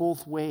look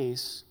both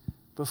ways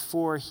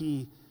before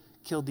he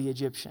killed the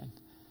Egyptian.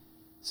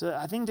 So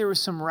I think there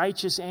was some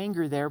righteous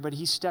anger there, but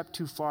he stepped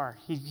too far.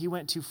 He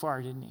went too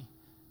far, didn't he?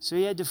 So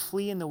he had to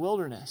flee in the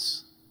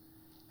wilderness.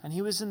 And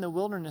he was in the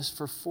wilderness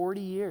for 40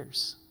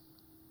 years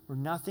where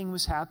nothing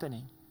was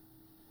happening.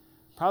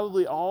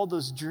 Probably all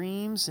those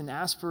dreams and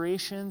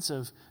aspirations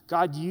of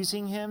God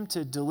using him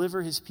to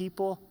deliver his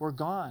people were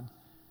gone.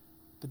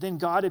 But then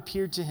God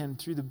appeared to him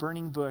through the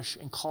burning bush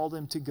and called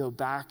him to go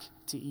back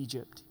to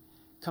Egypt.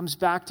 Comes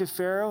back to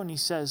Pharaoh and he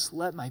says,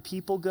 "Let my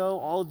people go."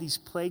 All of these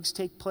plagues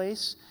take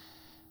place.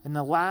 And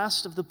the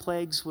last of the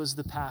plagues was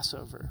the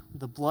Passover.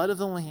 The blood of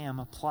the lamb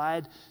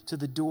applied to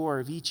the door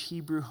of each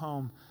Hebrew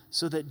home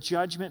so that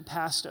judgment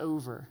passed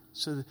over.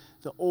 So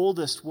the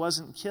oldest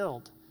wasn't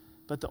killed.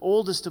 But the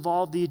oldest of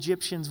all of the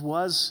Egyptians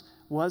was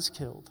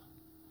killed.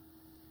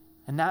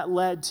 And that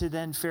led to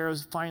then Pharaoh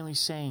finally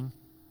saying,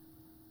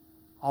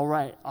 "All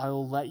right, I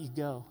will let you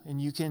go,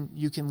 and you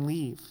can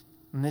leave."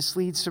 And this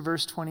leads to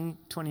verse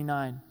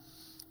 29.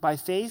 "By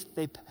faith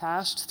they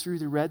passed through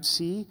the Red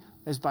Sea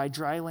as by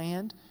dry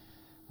land,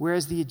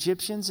 whereas the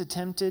Egyptians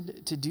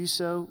attempted to do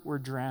so were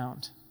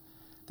drowned."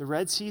 The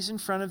Red Sea's in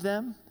front of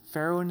them,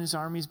 Pharaoh and his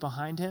armies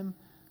behind him.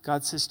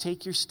 God says,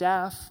 "Take your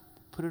staff,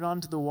 put it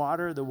onto the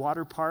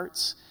water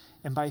parts,"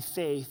 and by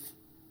faith,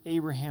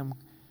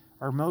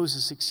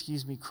 Moses,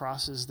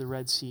 crosses the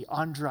Red Sea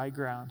on dry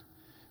ground.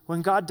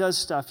 When God does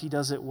stuff, he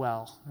does it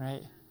well,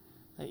 right?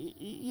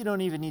 You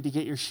don't even need to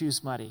get your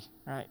shoes muddy,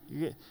 right?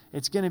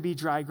 It's going to be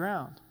dry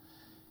ground.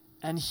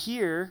 And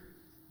here,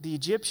 the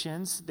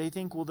Egyptians, they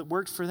think, well, that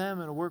worked for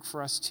them, it'll work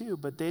for us too.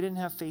 But they didn't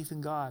have faith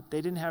in God. They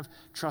didn't have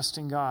trust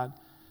in God.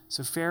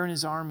 So Pharaoh and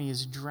his army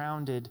is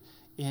drowned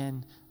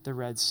in the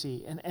Red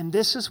Sea. And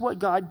this is what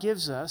God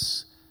gives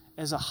us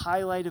as a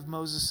highlight of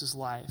Moses'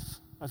 life,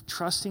 of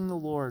trusting the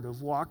Lord,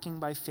 of walking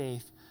by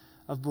faith,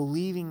 of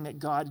believing that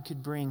God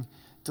could bring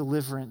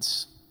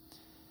deliverance.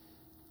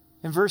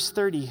 In verse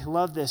 30,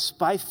 love this.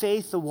 By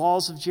faith, the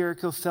walls of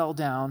Jericho fell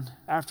down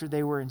after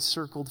they were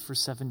encircled for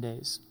 7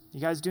 days. You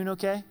guys doing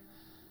okay?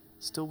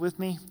 Still with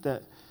me?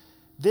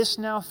 This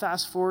now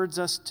fast forwards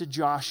us to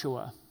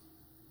Joshua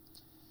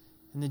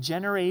and the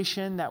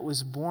generation that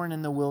was born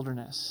in the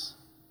wilderness.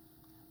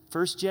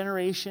 First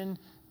generation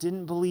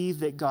didn't believe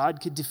that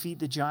God could defeat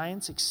the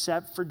giants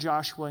except for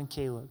Joshua and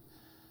Caleb.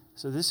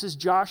 So this is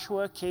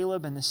Joshua,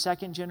 Caleb, and the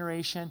second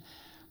generation.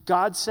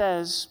 God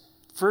says,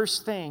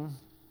 first thing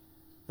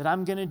that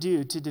I'm going to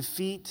do to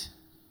defeat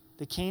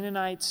the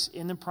Canaanites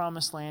in the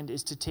promised land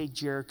is to take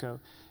Jericho.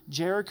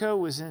 Jericho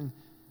was in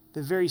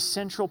the very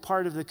central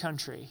part of the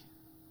country.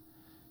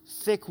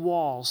 Thick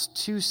walls,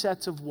 2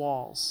 sets of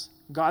walls.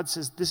 God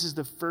says, this is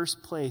the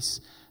first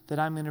place that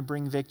I'm going to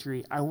bring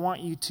victory. I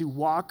want you to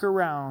walk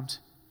around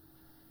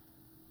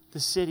the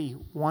city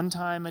 1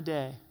 time a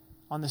day.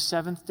 On the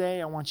 7th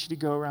day, I want you to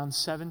go around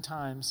 7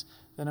 times.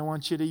 Then I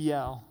want you to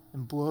yell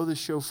and blow the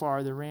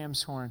shofar, the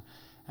ram's horn,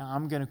 and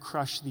I'm going to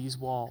crush these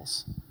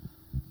walls.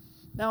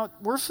 Now,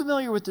 we're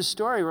familiar with the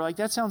story. We're like,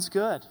 that sounds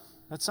good.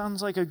 That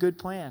sounds like a good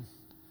plan.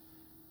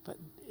 But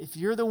if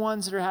you're the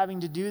ones that are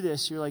having to do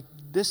this, you're like,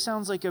 this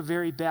sounds like a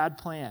very bad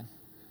plan.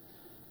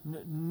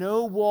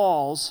 No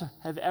walls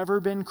have ever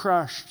been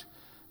crushed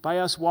by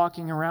us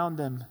walking around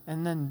them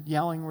and then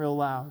yelling real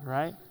loud,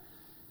 right?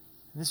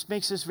 And this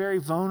makes us very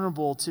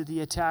vulnerable to the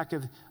attack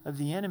of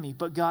the enemy.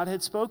 But God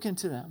had spoken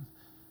to them.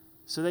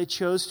 So they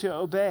chose to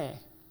obey.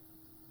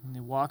 And they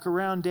walk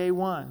around day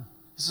 1.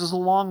 This is a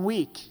long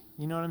week.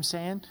 You know what I'm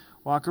saying?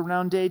 Walk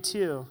around day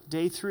 2,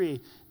 day 3.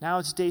 Now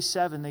it's day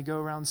 7. They go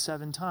around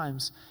 7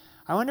 times.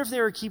 I wonder if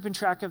they were keeping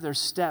track of their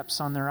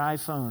steps on their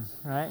iPhone,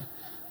 right?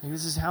 Like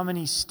this is how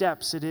many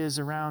steps it is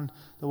around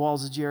the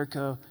walls of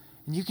Jericho.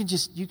 And you can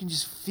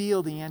just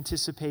feel the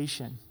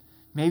anticipation.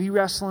 Maybe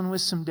wrestling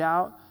with some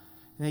doubt.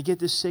 And they get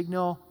this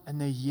signal and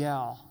they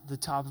yell at the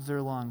top of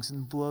their lungs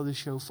and blow the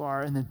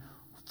shofar. And then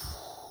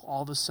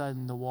all of a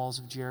sudden the walls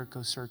of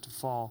Jericho start to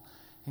fall.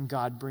 And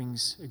God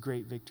brings a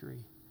great victory.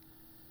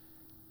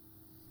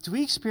 Do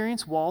we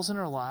experience walls in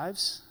our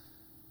lives?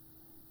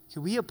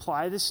 Can we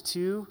apply this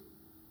to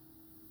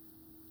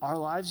our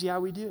lives? Yeah,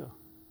 we do.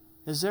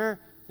 Is there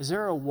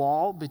a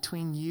wall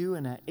between you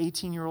and an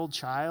 18-year-old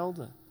child,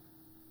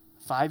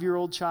 a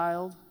 5-year-old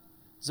child?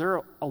 Is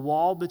there a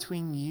wall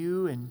between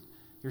you and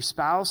your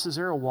spouse? Is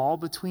there a wall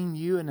between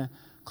you and a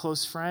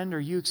close friend? Are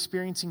you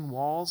experiencing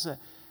walls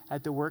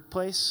at the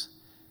workplace?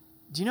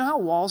 Do you know how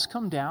walls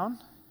come down?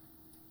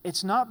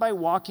 It's not by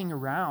walking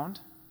around,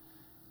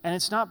 and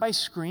it's not by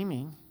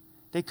screaming.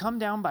 They come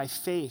down by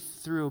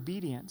faith through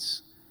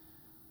obedience.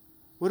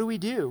 What do we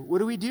do? What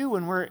do we do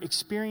when we're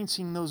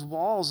experiencing those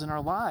walls in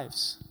our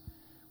lives?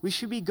 We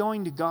should be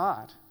going to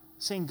God,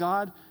 saying,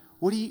 God,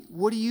 what do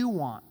you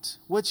want?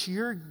 What's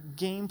your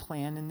game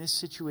plan in this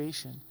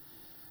situation?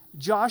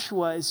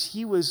 Joshua, as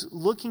he was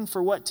looking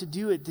for what to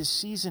do at this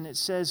season, it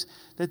says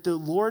that the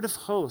Lord of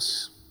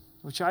hosts,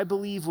 which I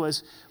believe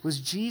was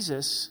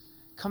Jesus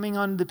coming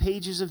on the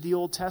pages of the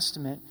Old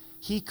Testament,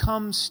 he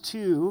comes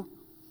to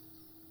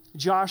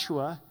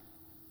Joshua,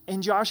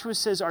 and Joshua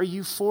says, are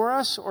you for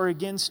us or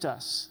against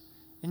us?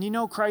 And you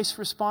know Christ's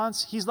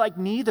response? He's like,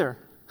 neither.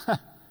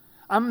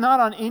 I'm not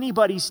on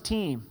anybody's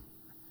team.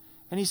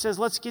 And he says,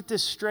 let's get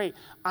this straight.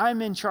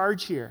 I'm in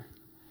charge here.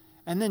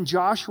 And then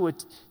Joshua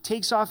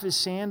takes off his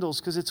sandals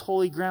because it's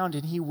holy ground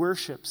and he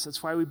worships.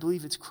 That's why we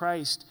believe it's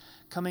Christ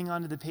coming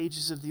onto the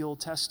pages of the Old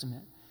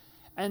Testament.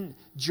 And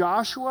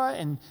Joshua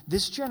and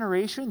this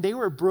generation, they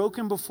were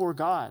broken before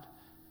God.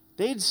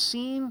 They'd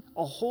seen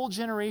a whole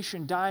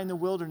generation die in the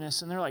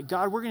wilderness, and they're like,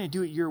 God, we're going to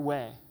do it your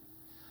way.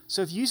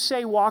 So if you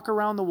say walk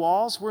around the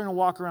walls, we're going to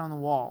walk around the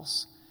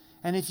walls.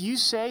 And if you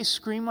say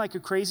scream like a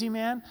crazy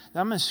man,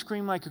 then I'm going to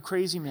scream like a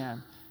crazy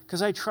man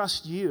because I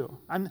trust you.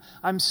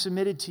 I'm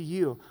submitted to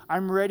you.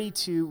 I'm ready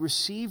to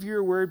receive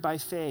your word by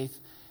faith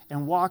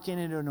and walk in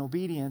it in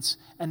obedience.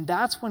 And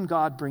that's when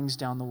God brings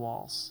down the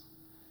walls.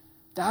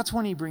 That's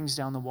when he brings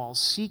down the walls.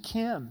 Seek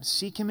him.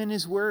 Seek him in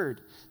his word.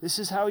 This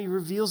is how he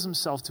reveals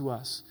himself to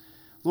us.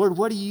 Lord,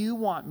 what do you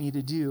want me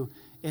to do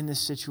in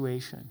this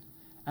situation?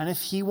 And if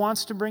he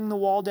wants to bring the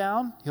wall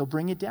down, he'll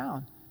bring it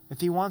down. If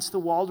he wants the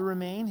wall to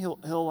remain, he'll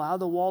allow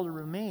the wall to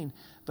remain.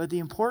 But the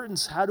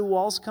importance, how do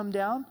walls come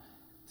down?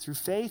 Through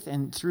faith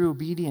and through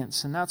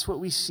obedience. And that's what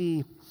we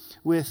see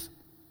with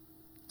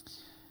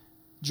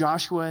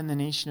Joshua and the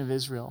nation of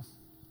Israel.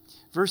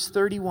 Verse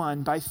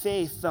 31, by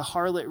faith, the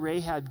harlot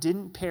Rahab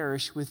didn't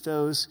perish with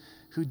those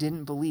who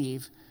didn't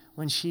believe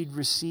when she'd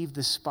received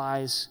the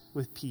spies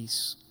with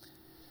peace.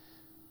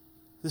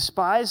 The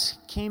spies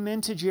came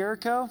into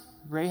Jericho.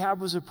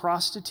 Rahab was a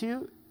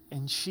prostitute,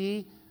 and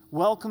she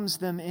welcomes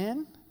them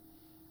in.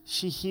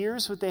 She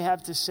hears what they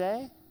have to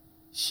say.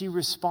 She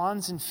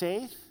responds in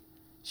faith.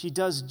 She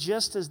does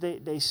just as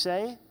they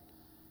say,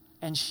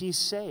 and she's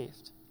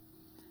saved.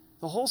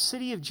 The whole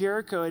city of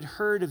Jericho had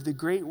heard of the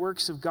great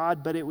works of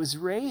God, but it was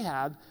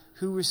Rahab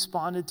who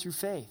responded through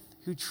faith,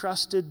 who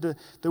trusted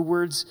the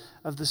words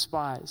of the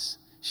spies.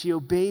 She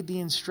obeyed the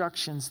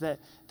instructions that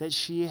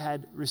she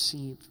had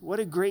received. What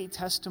a great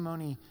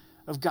testimony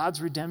of God's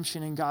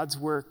redemption and God's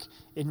work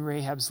in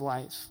Rahab's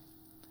life.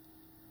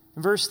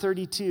 In verse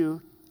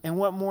 32, and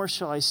what more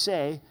shall I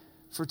say?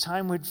 For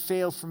time would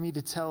fail for me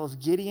to tell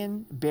of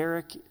Gideon,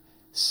 Barak,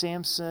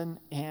 Samson,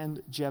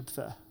 and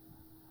Jephthah.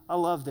 I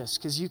love this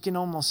because you can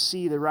almost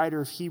see the writer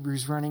of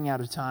Hebrews running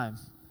out of time.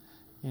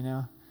 You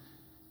know,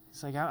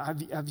 it's like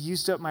I've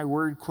used up my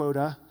word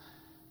quota.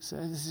 So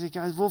it's like,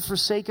 well, for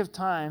sake of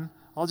time,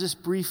 I'll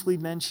just briefly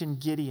mention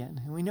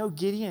Gideon. And we know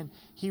Gideon,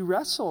 he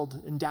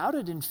wrestled and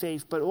doubted in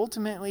faith, but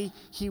ultimately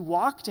he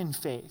walked in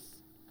faith.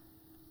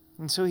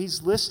 And so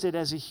he's listed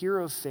as a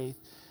hero of faith.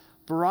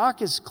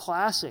 Barak is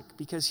classic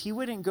because he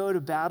wouldn't go to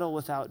battle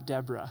without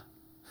Deborah.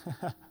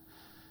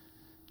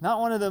 Not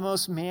one of the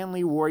most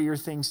manly warrior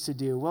things to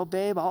do. Well,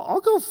 babe,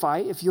 I'll go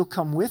fight if you'll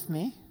come with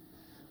me.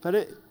 But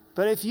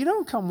if you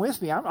don't come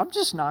with me, I'm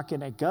just not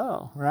going to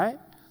go, right?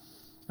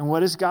 And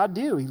what does God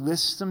do? He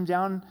lists them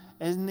down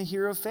in the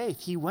hero of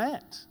faith. He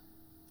went.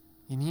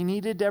 And he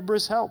needed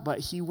Deborah's help, but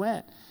he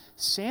went.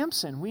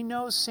 Samson, we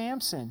know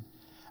Samson.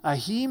 A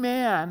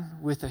he-man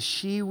with a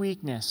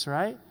she-weakness,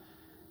 right?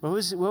 What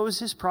was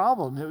his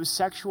problem? It was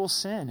sexual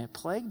sin. It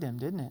plagued him,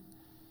 didn't it?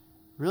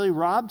 Really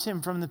robbed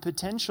him from the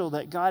potential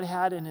that God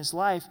had in his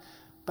life.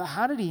 But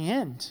how did he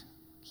end?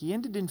 He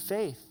ended in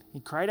faith.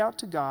 He cried out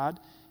to God,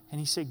 and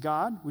he said,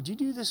 God, would you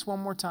do this one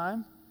more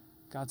time?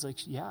 God's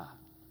like, yeah,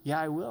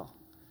 I will.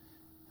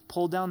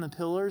 Pulled down the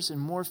pillars,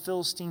 and more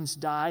Philistines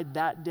died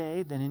that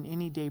day than in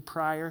any day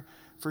prior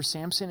for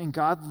Samson, and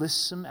God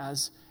lists him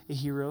as a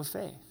hero of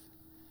faith.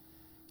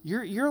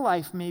 Your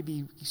life may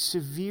be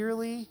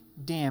severely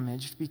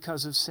damaged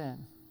because of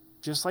sin,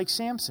 just like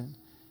Samson.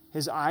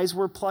 His eyes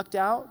were plucked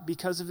out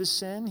because of his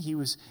sin. He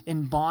was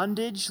in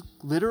bondage,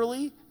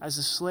 literally, as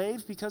a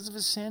slave because of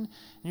his sin. And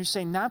you're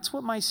saying, that's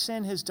what my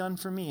sin has done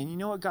for me. And you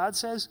know what God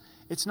says?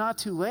 It's not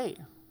too late.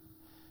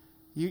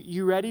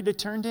 You ready to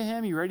turn to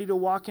him? You ready to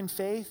walk in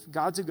faith?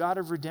 God's a God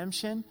of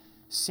redemption.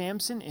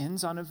 Samson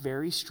ends on a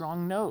very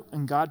strong note,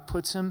 and God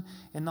puts him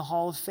in the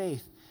hall of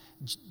faith.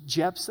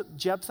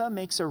 Jephthah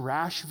makes a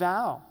rash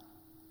vow,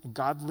 and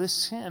God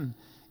lists him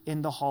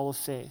in the hall of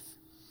faith.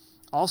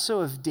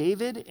 Also of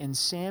David and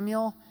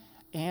Samuel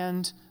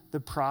and the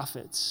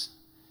prophets.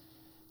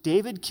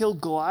 David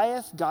killed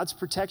Goliath, God's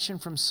protection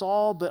from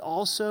Saul, but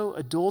also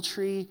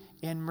adultery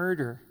and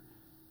murder.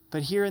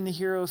 But here in the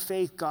hero of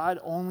faith, God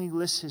only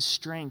lists his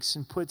strengths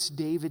and puts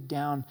David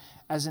down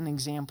as an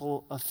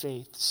example of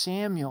faith.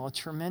 Samuel, a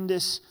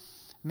tremendous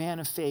man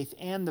of faith,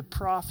 and the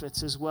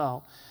prophets as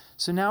well.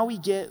 So now we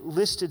get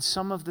listed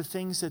some of the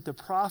things that the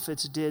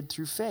prophets did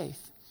through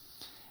faith.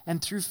 And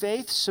through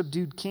faith,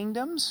 subdued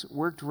kingdoms,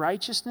 worked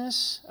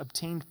righteousness,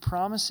 obtained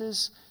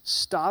promises,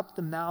 stopped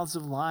the mouths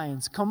of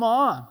lions. Come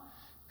on.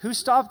 Who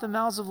stopped the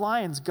mouths of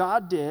lions?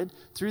 God did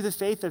through the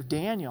faith of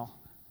Daniel.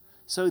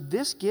 So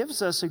this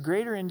gives us a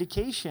greater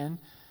indication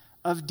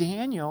of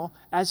Daniel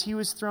as he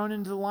was thrown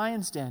into the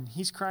lion's den.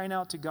 He's crying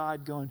out to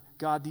God, going,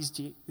 God,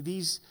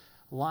 these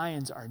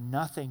lions are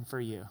nothing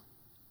for you.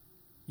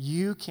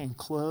 You can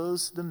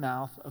close the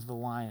mouth of the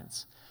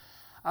lions.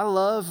 I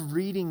love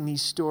reading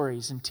these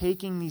stories and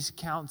taking these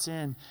accounts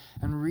in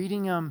and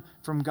reading them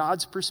from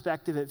God's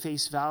perspective at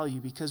face value,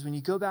 because when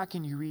you go back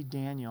and you read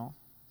Daniel,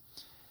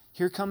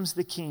 here comes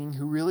the king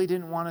who really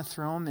didn't want to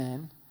throw him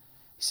in.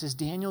 He says,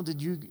 Daniel, did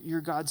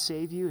your God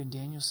save you? And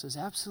Daniel says,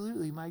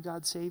 absolutely, my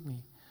God saved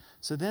me.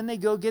 So then they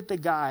go get the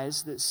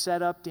guys that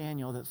set up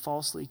Daniel, that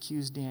falsely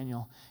accused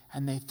Daniel,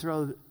 and they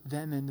throw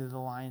them into the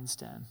lion's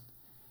den.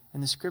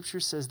 And the scripture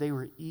says they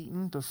were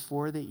eaten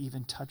before they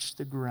even touched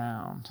the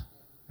ground.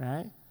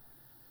 Right?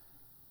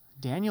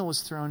 Daniel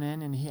was thrown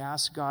in, and he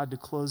asked God to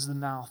close the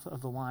mouth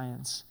of the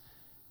lions.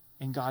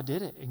 And God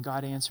did it, and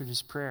God answered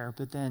his prayer.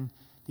 But then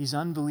these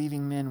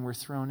unbelieving men were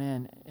thrown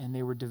in, and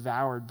they were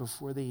devoured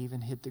before they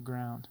even hit the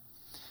ground.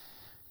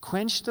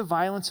 Quenched the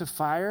violence of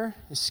fire,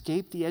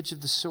 escaped the edge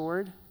of the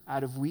sword,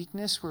 out of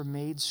weakness were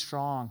made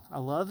strong. I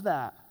love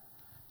that.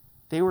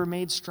 They were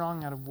made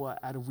strong out of what?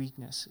 Out of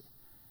weakness.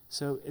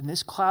 So in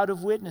this cloud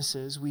of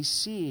witnesses, we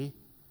see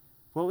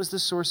what was the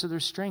source of their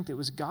strength? It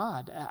was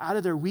God. Out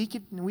of their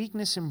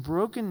weakness and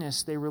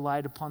brokenness, they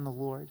relied upon the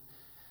Lord.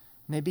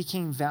 And they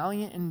became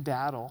valiant in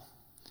battle,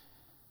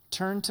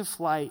 turned to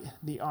flight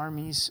the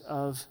armies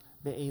of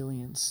the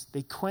aliens.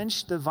 They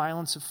quenched the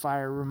violence of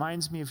fire.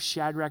 Reminds me of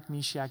Shadrach,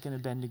 Meshach, and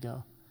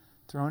Abednego,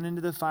 thrown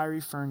into the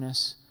fiery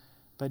furnace,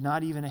 but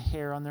not even a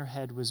hair on their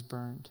head was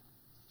burned.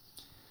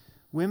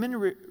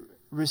 Women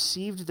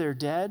received their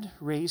dead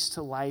raised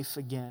to life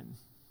again.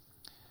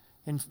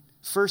 In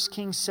 1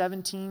 Kings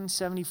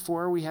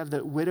 17:74, we have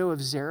the widow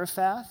of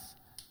Zarephath,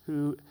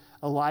 who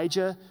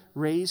Elijah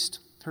raised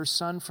her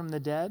son from the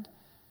dead.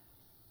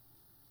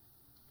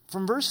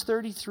 From verse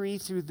 33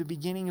 through the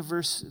beginning of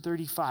verse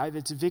 35,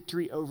 it's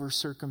victory over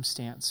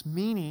circumstance,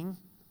 meaning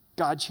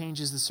God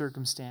changes the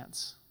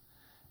circumstance.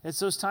 It's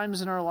those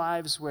times in our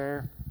lives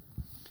where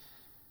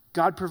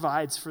God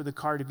provides for the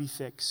car to be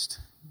fixed.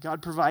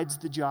 God provides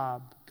the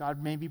job.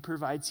 God maybe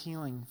provides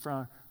healing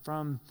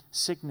from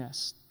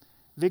sickness.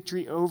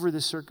 Victory over the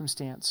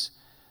circumstance.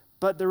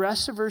 But the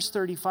rest of verse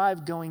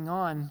 35 going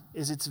on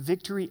is it's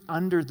victory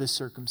under the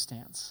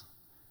circumstance.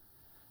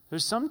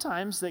 There's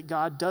sometimes that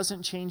God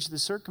doesn't change the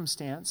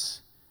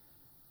circumstance,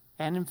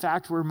 and in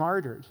fact, we're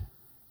martyred.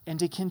 And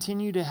to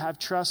continue to have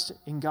trust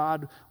in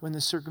God when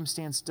the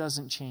circumstance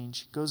doesn't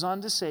change. Goes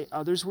on to say,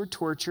 others were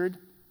tortured,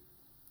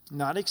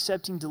 not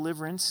accepting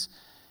deliverance,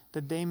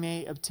 that they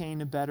may obtain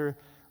a better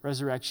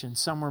resurrection.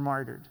 Some were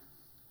martyred.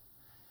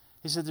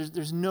 He said,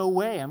 there's no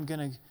way I'm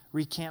going to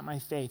recant my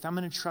faith. I'm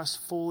going to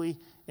trust fully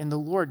in the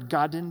Lord.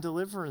 God didn't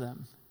deliver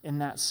them in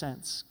that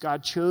sense.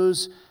 God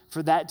chose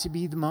for that to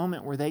be the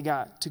moment where they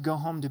got to go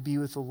home to be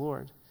with the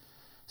Lord.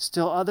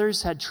 Still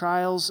others had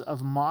trials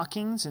of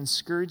mockings and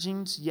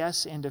scourgings,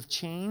 yes, and of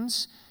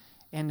chains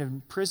and of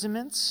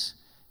imprisonments.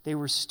 They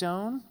were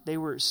stoned, they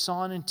were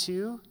sawn in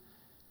two,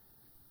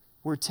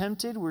 were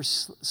tempted, were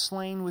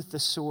slain with the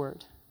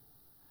sword.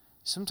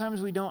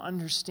 Sometimes we don't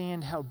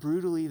understand how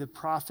brutally the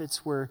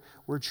prophets were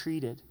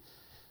treated.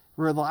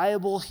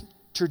 Reliable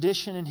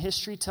tradition and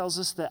history tells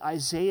us that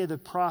Isaiah the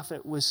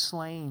prophet was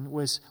sawn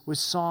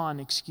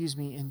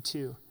in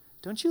two.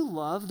 Don't you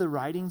love the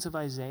writings of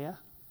Isaiah?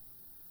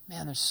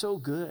 Man, they're so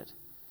good.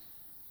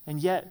 And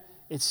yet,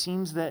 it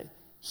seems that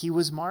he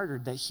was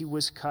martyred, that he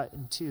was cut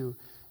in two.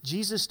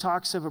 Jesus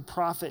talks of a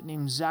prophet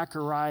named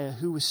Zechariah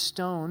who was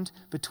stoned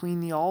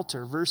between the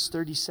altar. Verse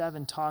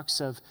 37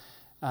 talks of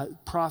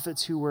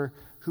prophets who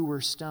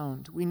were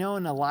stoned. We know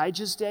in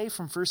Elijah's day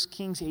from 1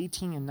 Kings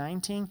 18 and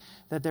 19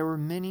 that there were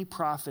many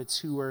prophets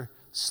who were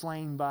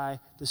slain by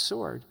the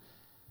sword.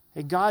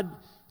 And God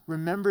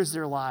remembers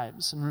their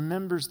lives and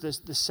remembers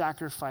the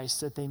sacrifice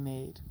that they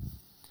made.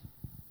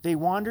 They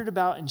wandered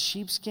about in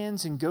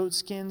sheepskins and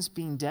goatskins,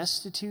 being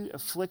destitute,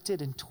 afflicted,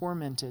 and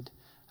tormented,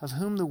 of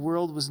whom the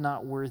world was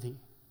not worthy.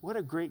 What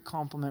a great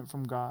compliment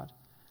from God.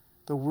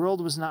 The world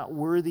was not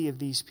worthy of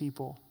these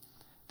people.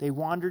 They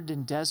wandered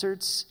in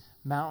deserts,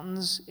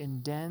 mountains, in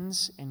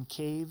dens, and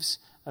caves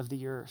of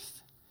the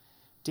earth.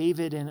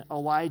 David and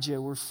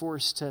Elijah were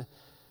forced to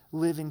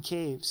live in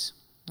caves.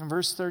 In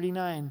verse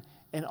 39,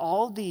 and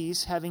all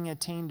these, having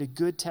attained a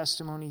good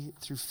testimony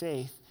through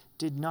faith,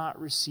 did not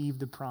receive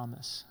the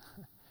promise.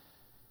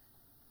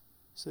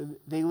 So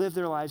they live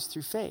their lives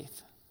through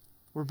faith.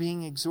 We're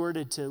being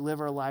exhorted to live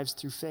our lives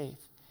through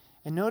faith.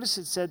 And notice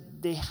it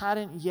said they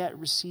hadn't yet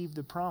received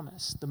the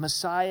promise. The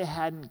Messiah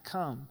hadn't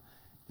come.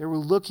 They were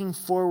looking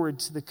forward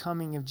to the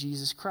coming of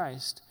Jesus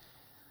Christ.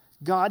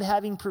 God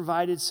having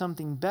provided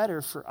something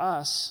better for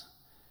us,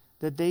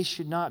 that they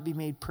should not be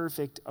made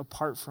perfect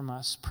apart from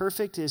us.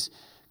 Perfect is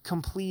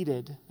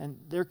completed, and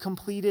they're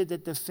completed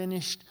at the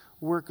finished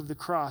work of the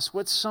cross.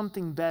 What's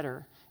something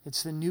better?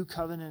 It's the new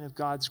covenant of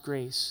God's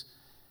grace,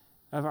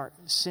 of our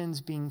sins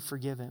being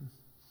forgiven.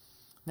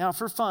 Now,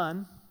 for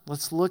fun,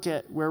 let's look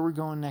at where we're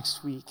going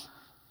next week.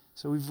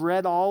 So we've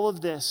read all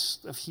of this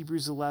of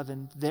Hebrews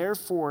 11.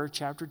 Therefore,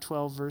 chapter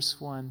 12, verse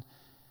 1,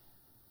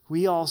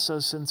 we also,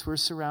 since we're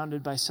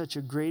surrounded by such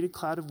a great a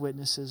cloud of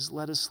witnesses,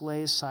 let us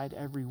lay aside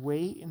every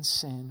weight and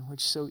sin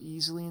which so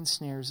easily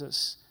ensnares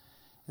us,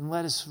 and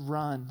let us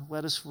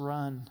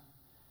run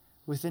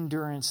with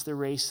endurance the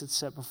race that's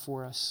set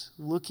before us,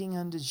 looking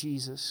unto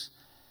Jesus,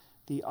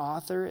 the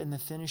author and the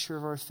finisher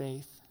of our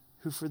faith,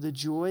 who for the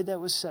joy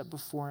that was set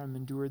before him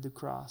endured the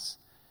cross,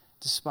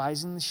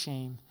 despising the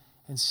shame,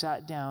 and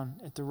sat down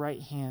at the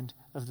right hand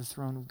of the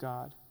throne of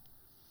God.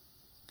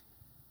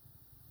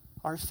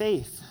 Our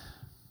faith,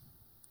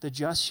 the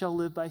just shall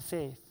live by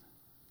faith,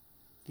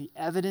 the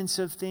evidence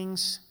of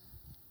things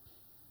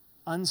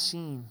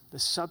unseen, the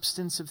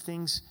substance of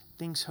things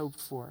hoped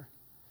for.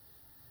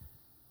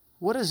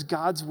 What does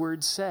God's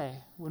word say?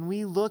 When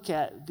we look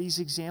at these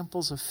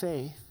examples of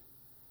faith,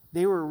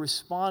 they were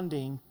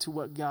responding to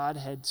what God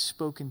had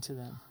spoken to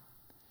them.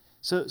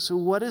 So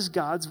what does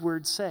God's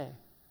word say?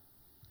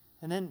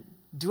 And then,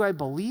 do I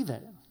believe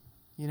it?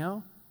 You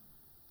know?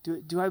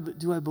 Do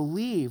I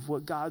believe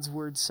what God's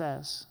word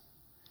says?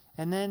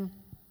 And then,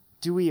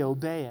 do we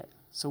obey it?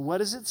 So what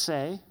does it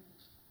say?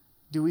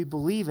 Do we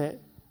believe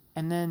it?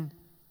 And then,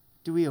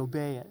 do we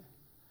obey it?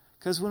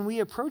 Because when we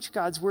approach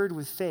God's word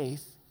with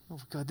faith, oh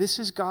God, this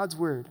is God's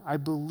word. I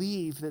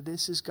believe that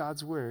this is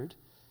God's word.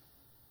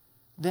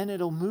 Then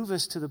it'll move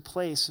us to the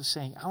place of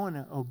saying, I want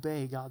to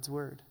obey God's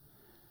word.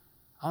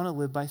 I want to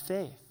live by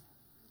faith.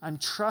 I'm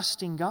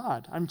trusting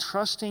God. I'm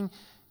trusting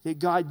that,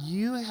 God,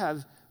 you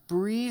have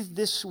breathed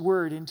this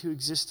word into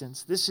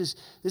existence. This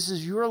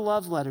is your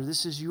love letter.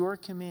 This is your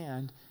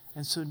command.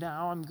 And so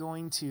now I'm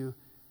going to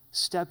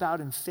step out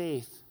in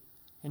faith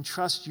and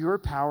trust your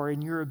power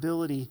and your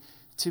ability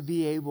to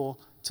be able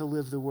to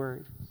live the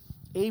word.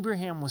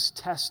 Abraham was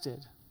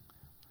tested.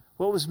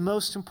 What was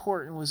most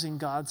important was in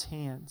God's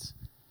hands.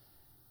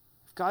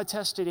 If God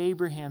tested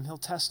Abraham, he'll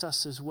test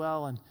us as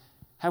well. And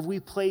have we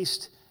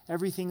placed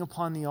everything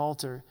upon the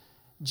altar?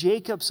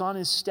 Jacob's on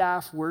his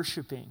staff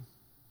worshiping.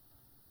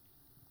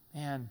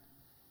 Man,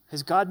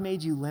 has God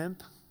made you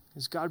limp?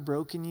 Has God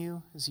broken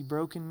you? Has he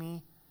broken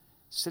me?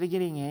 Instead of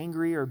getting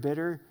angry or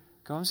bitter,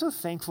 go, I'm so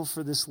thankful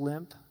for this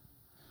limp.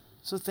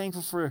 I'm so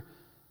thankful for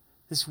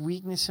this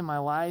weakness in my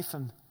life.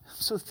 I'm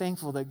so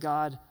thankful that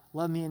God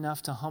loved me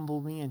enough to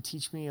humble me and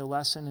teach me a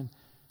lesson. And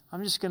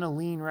I'm just going to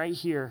lean right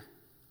here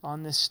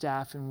on this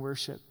staff and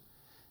worship.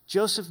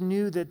 Joseph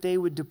knew that they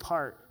would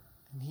depart,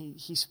 and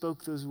he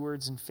spoke those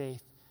words in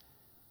faith.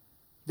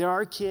 There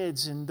are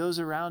kids and those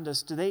around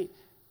us, do they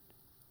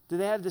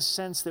have this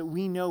sense that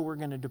we know we're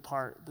going to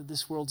depart, that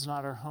this world's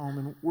not our home,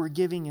 and we're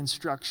giving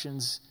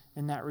instructions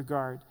in that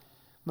regard?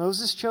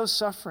 Moses chose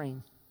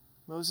suffering.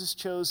 Moses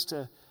chose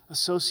to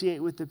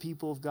associate with the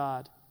people of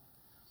God.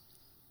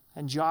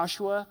 And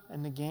Joshua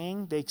and the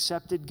gang, they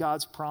accepted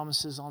God's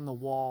promises on the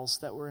walls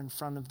that were in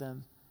front of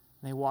them.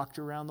 And they walked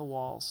around the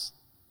walls.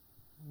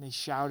 And they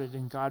shouted,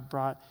 and God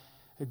brought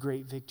a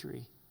great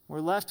victory. We're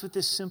left with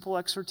this simple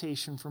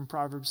exhortation from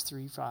Proverbs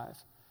 3:5.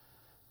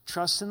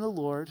 Trust in the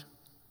Lord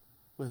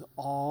with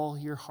all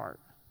your heart,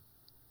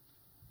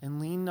 and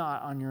lean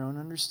not on your own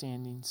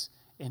understandings.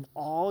 In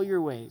all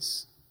your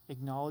ways,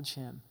 acknowledge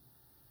him,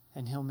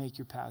 and he'll make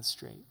your path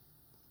straight.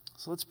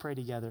 So let's pray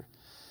together.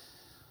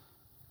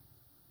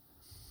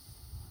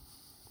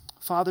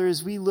 Father,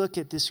 as we look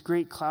at this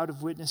great cloud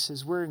of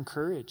witnesses, we're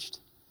encouraged.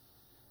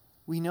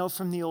 We know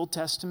from the Old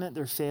Testament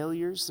their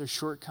failures, their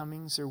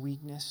shortcomings, their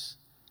weakness.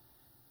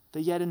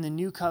 But yet in the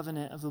new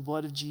covenant of the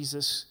blood of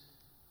Jesus,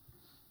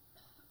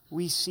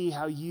 we see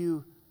how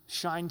you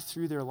shined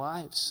through their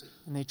lives,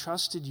 and they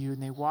trusted you,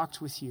 and they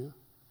walked with you.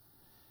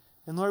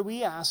 And Lord,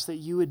 we ask that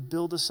you would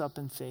build us up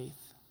in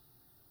faith.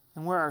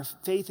 And where our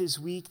faith is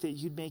weak, that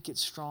you'd make it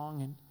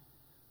strong. And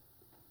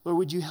Lord,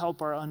 would you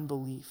help our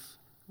unbelief?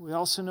 We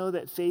also know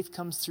that faith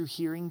comes through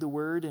hearing the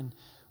word, and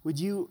would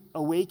you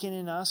awaken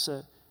in us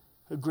a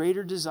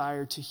greater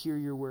desire to hear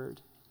your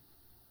word?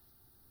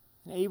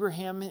 And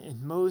Abraham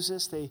and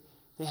Moses, they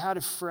had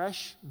a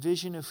fresh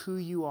vision of who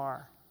you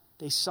are.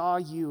 They saw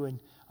you and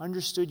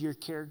understood your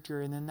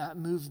character, and then that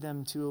moved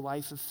them to a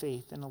life of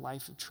faith and a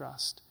life of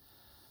trust.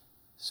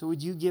 So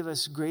would you give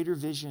us greater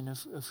vision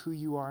of who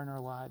you are in our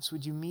lives?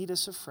 Would you meet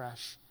us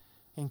afresh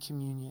in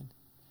communion?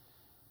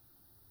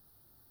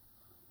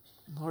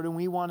 Lord, and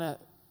we want to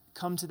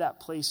come to that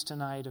place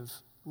tonight of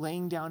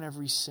laying down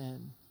every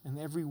sin and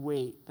every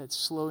weight that's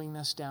slowing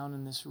us down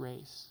in this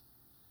race,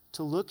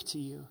 to look to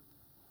you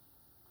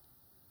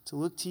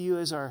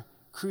as our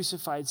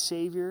crucified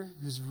Savior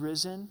who's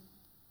risen,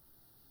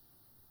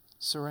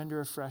 surrender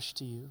afresh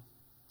to you.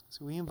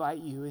 So we invite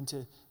you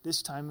into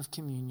this time of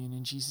communion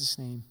in Jesus'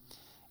 name.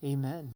 Amen.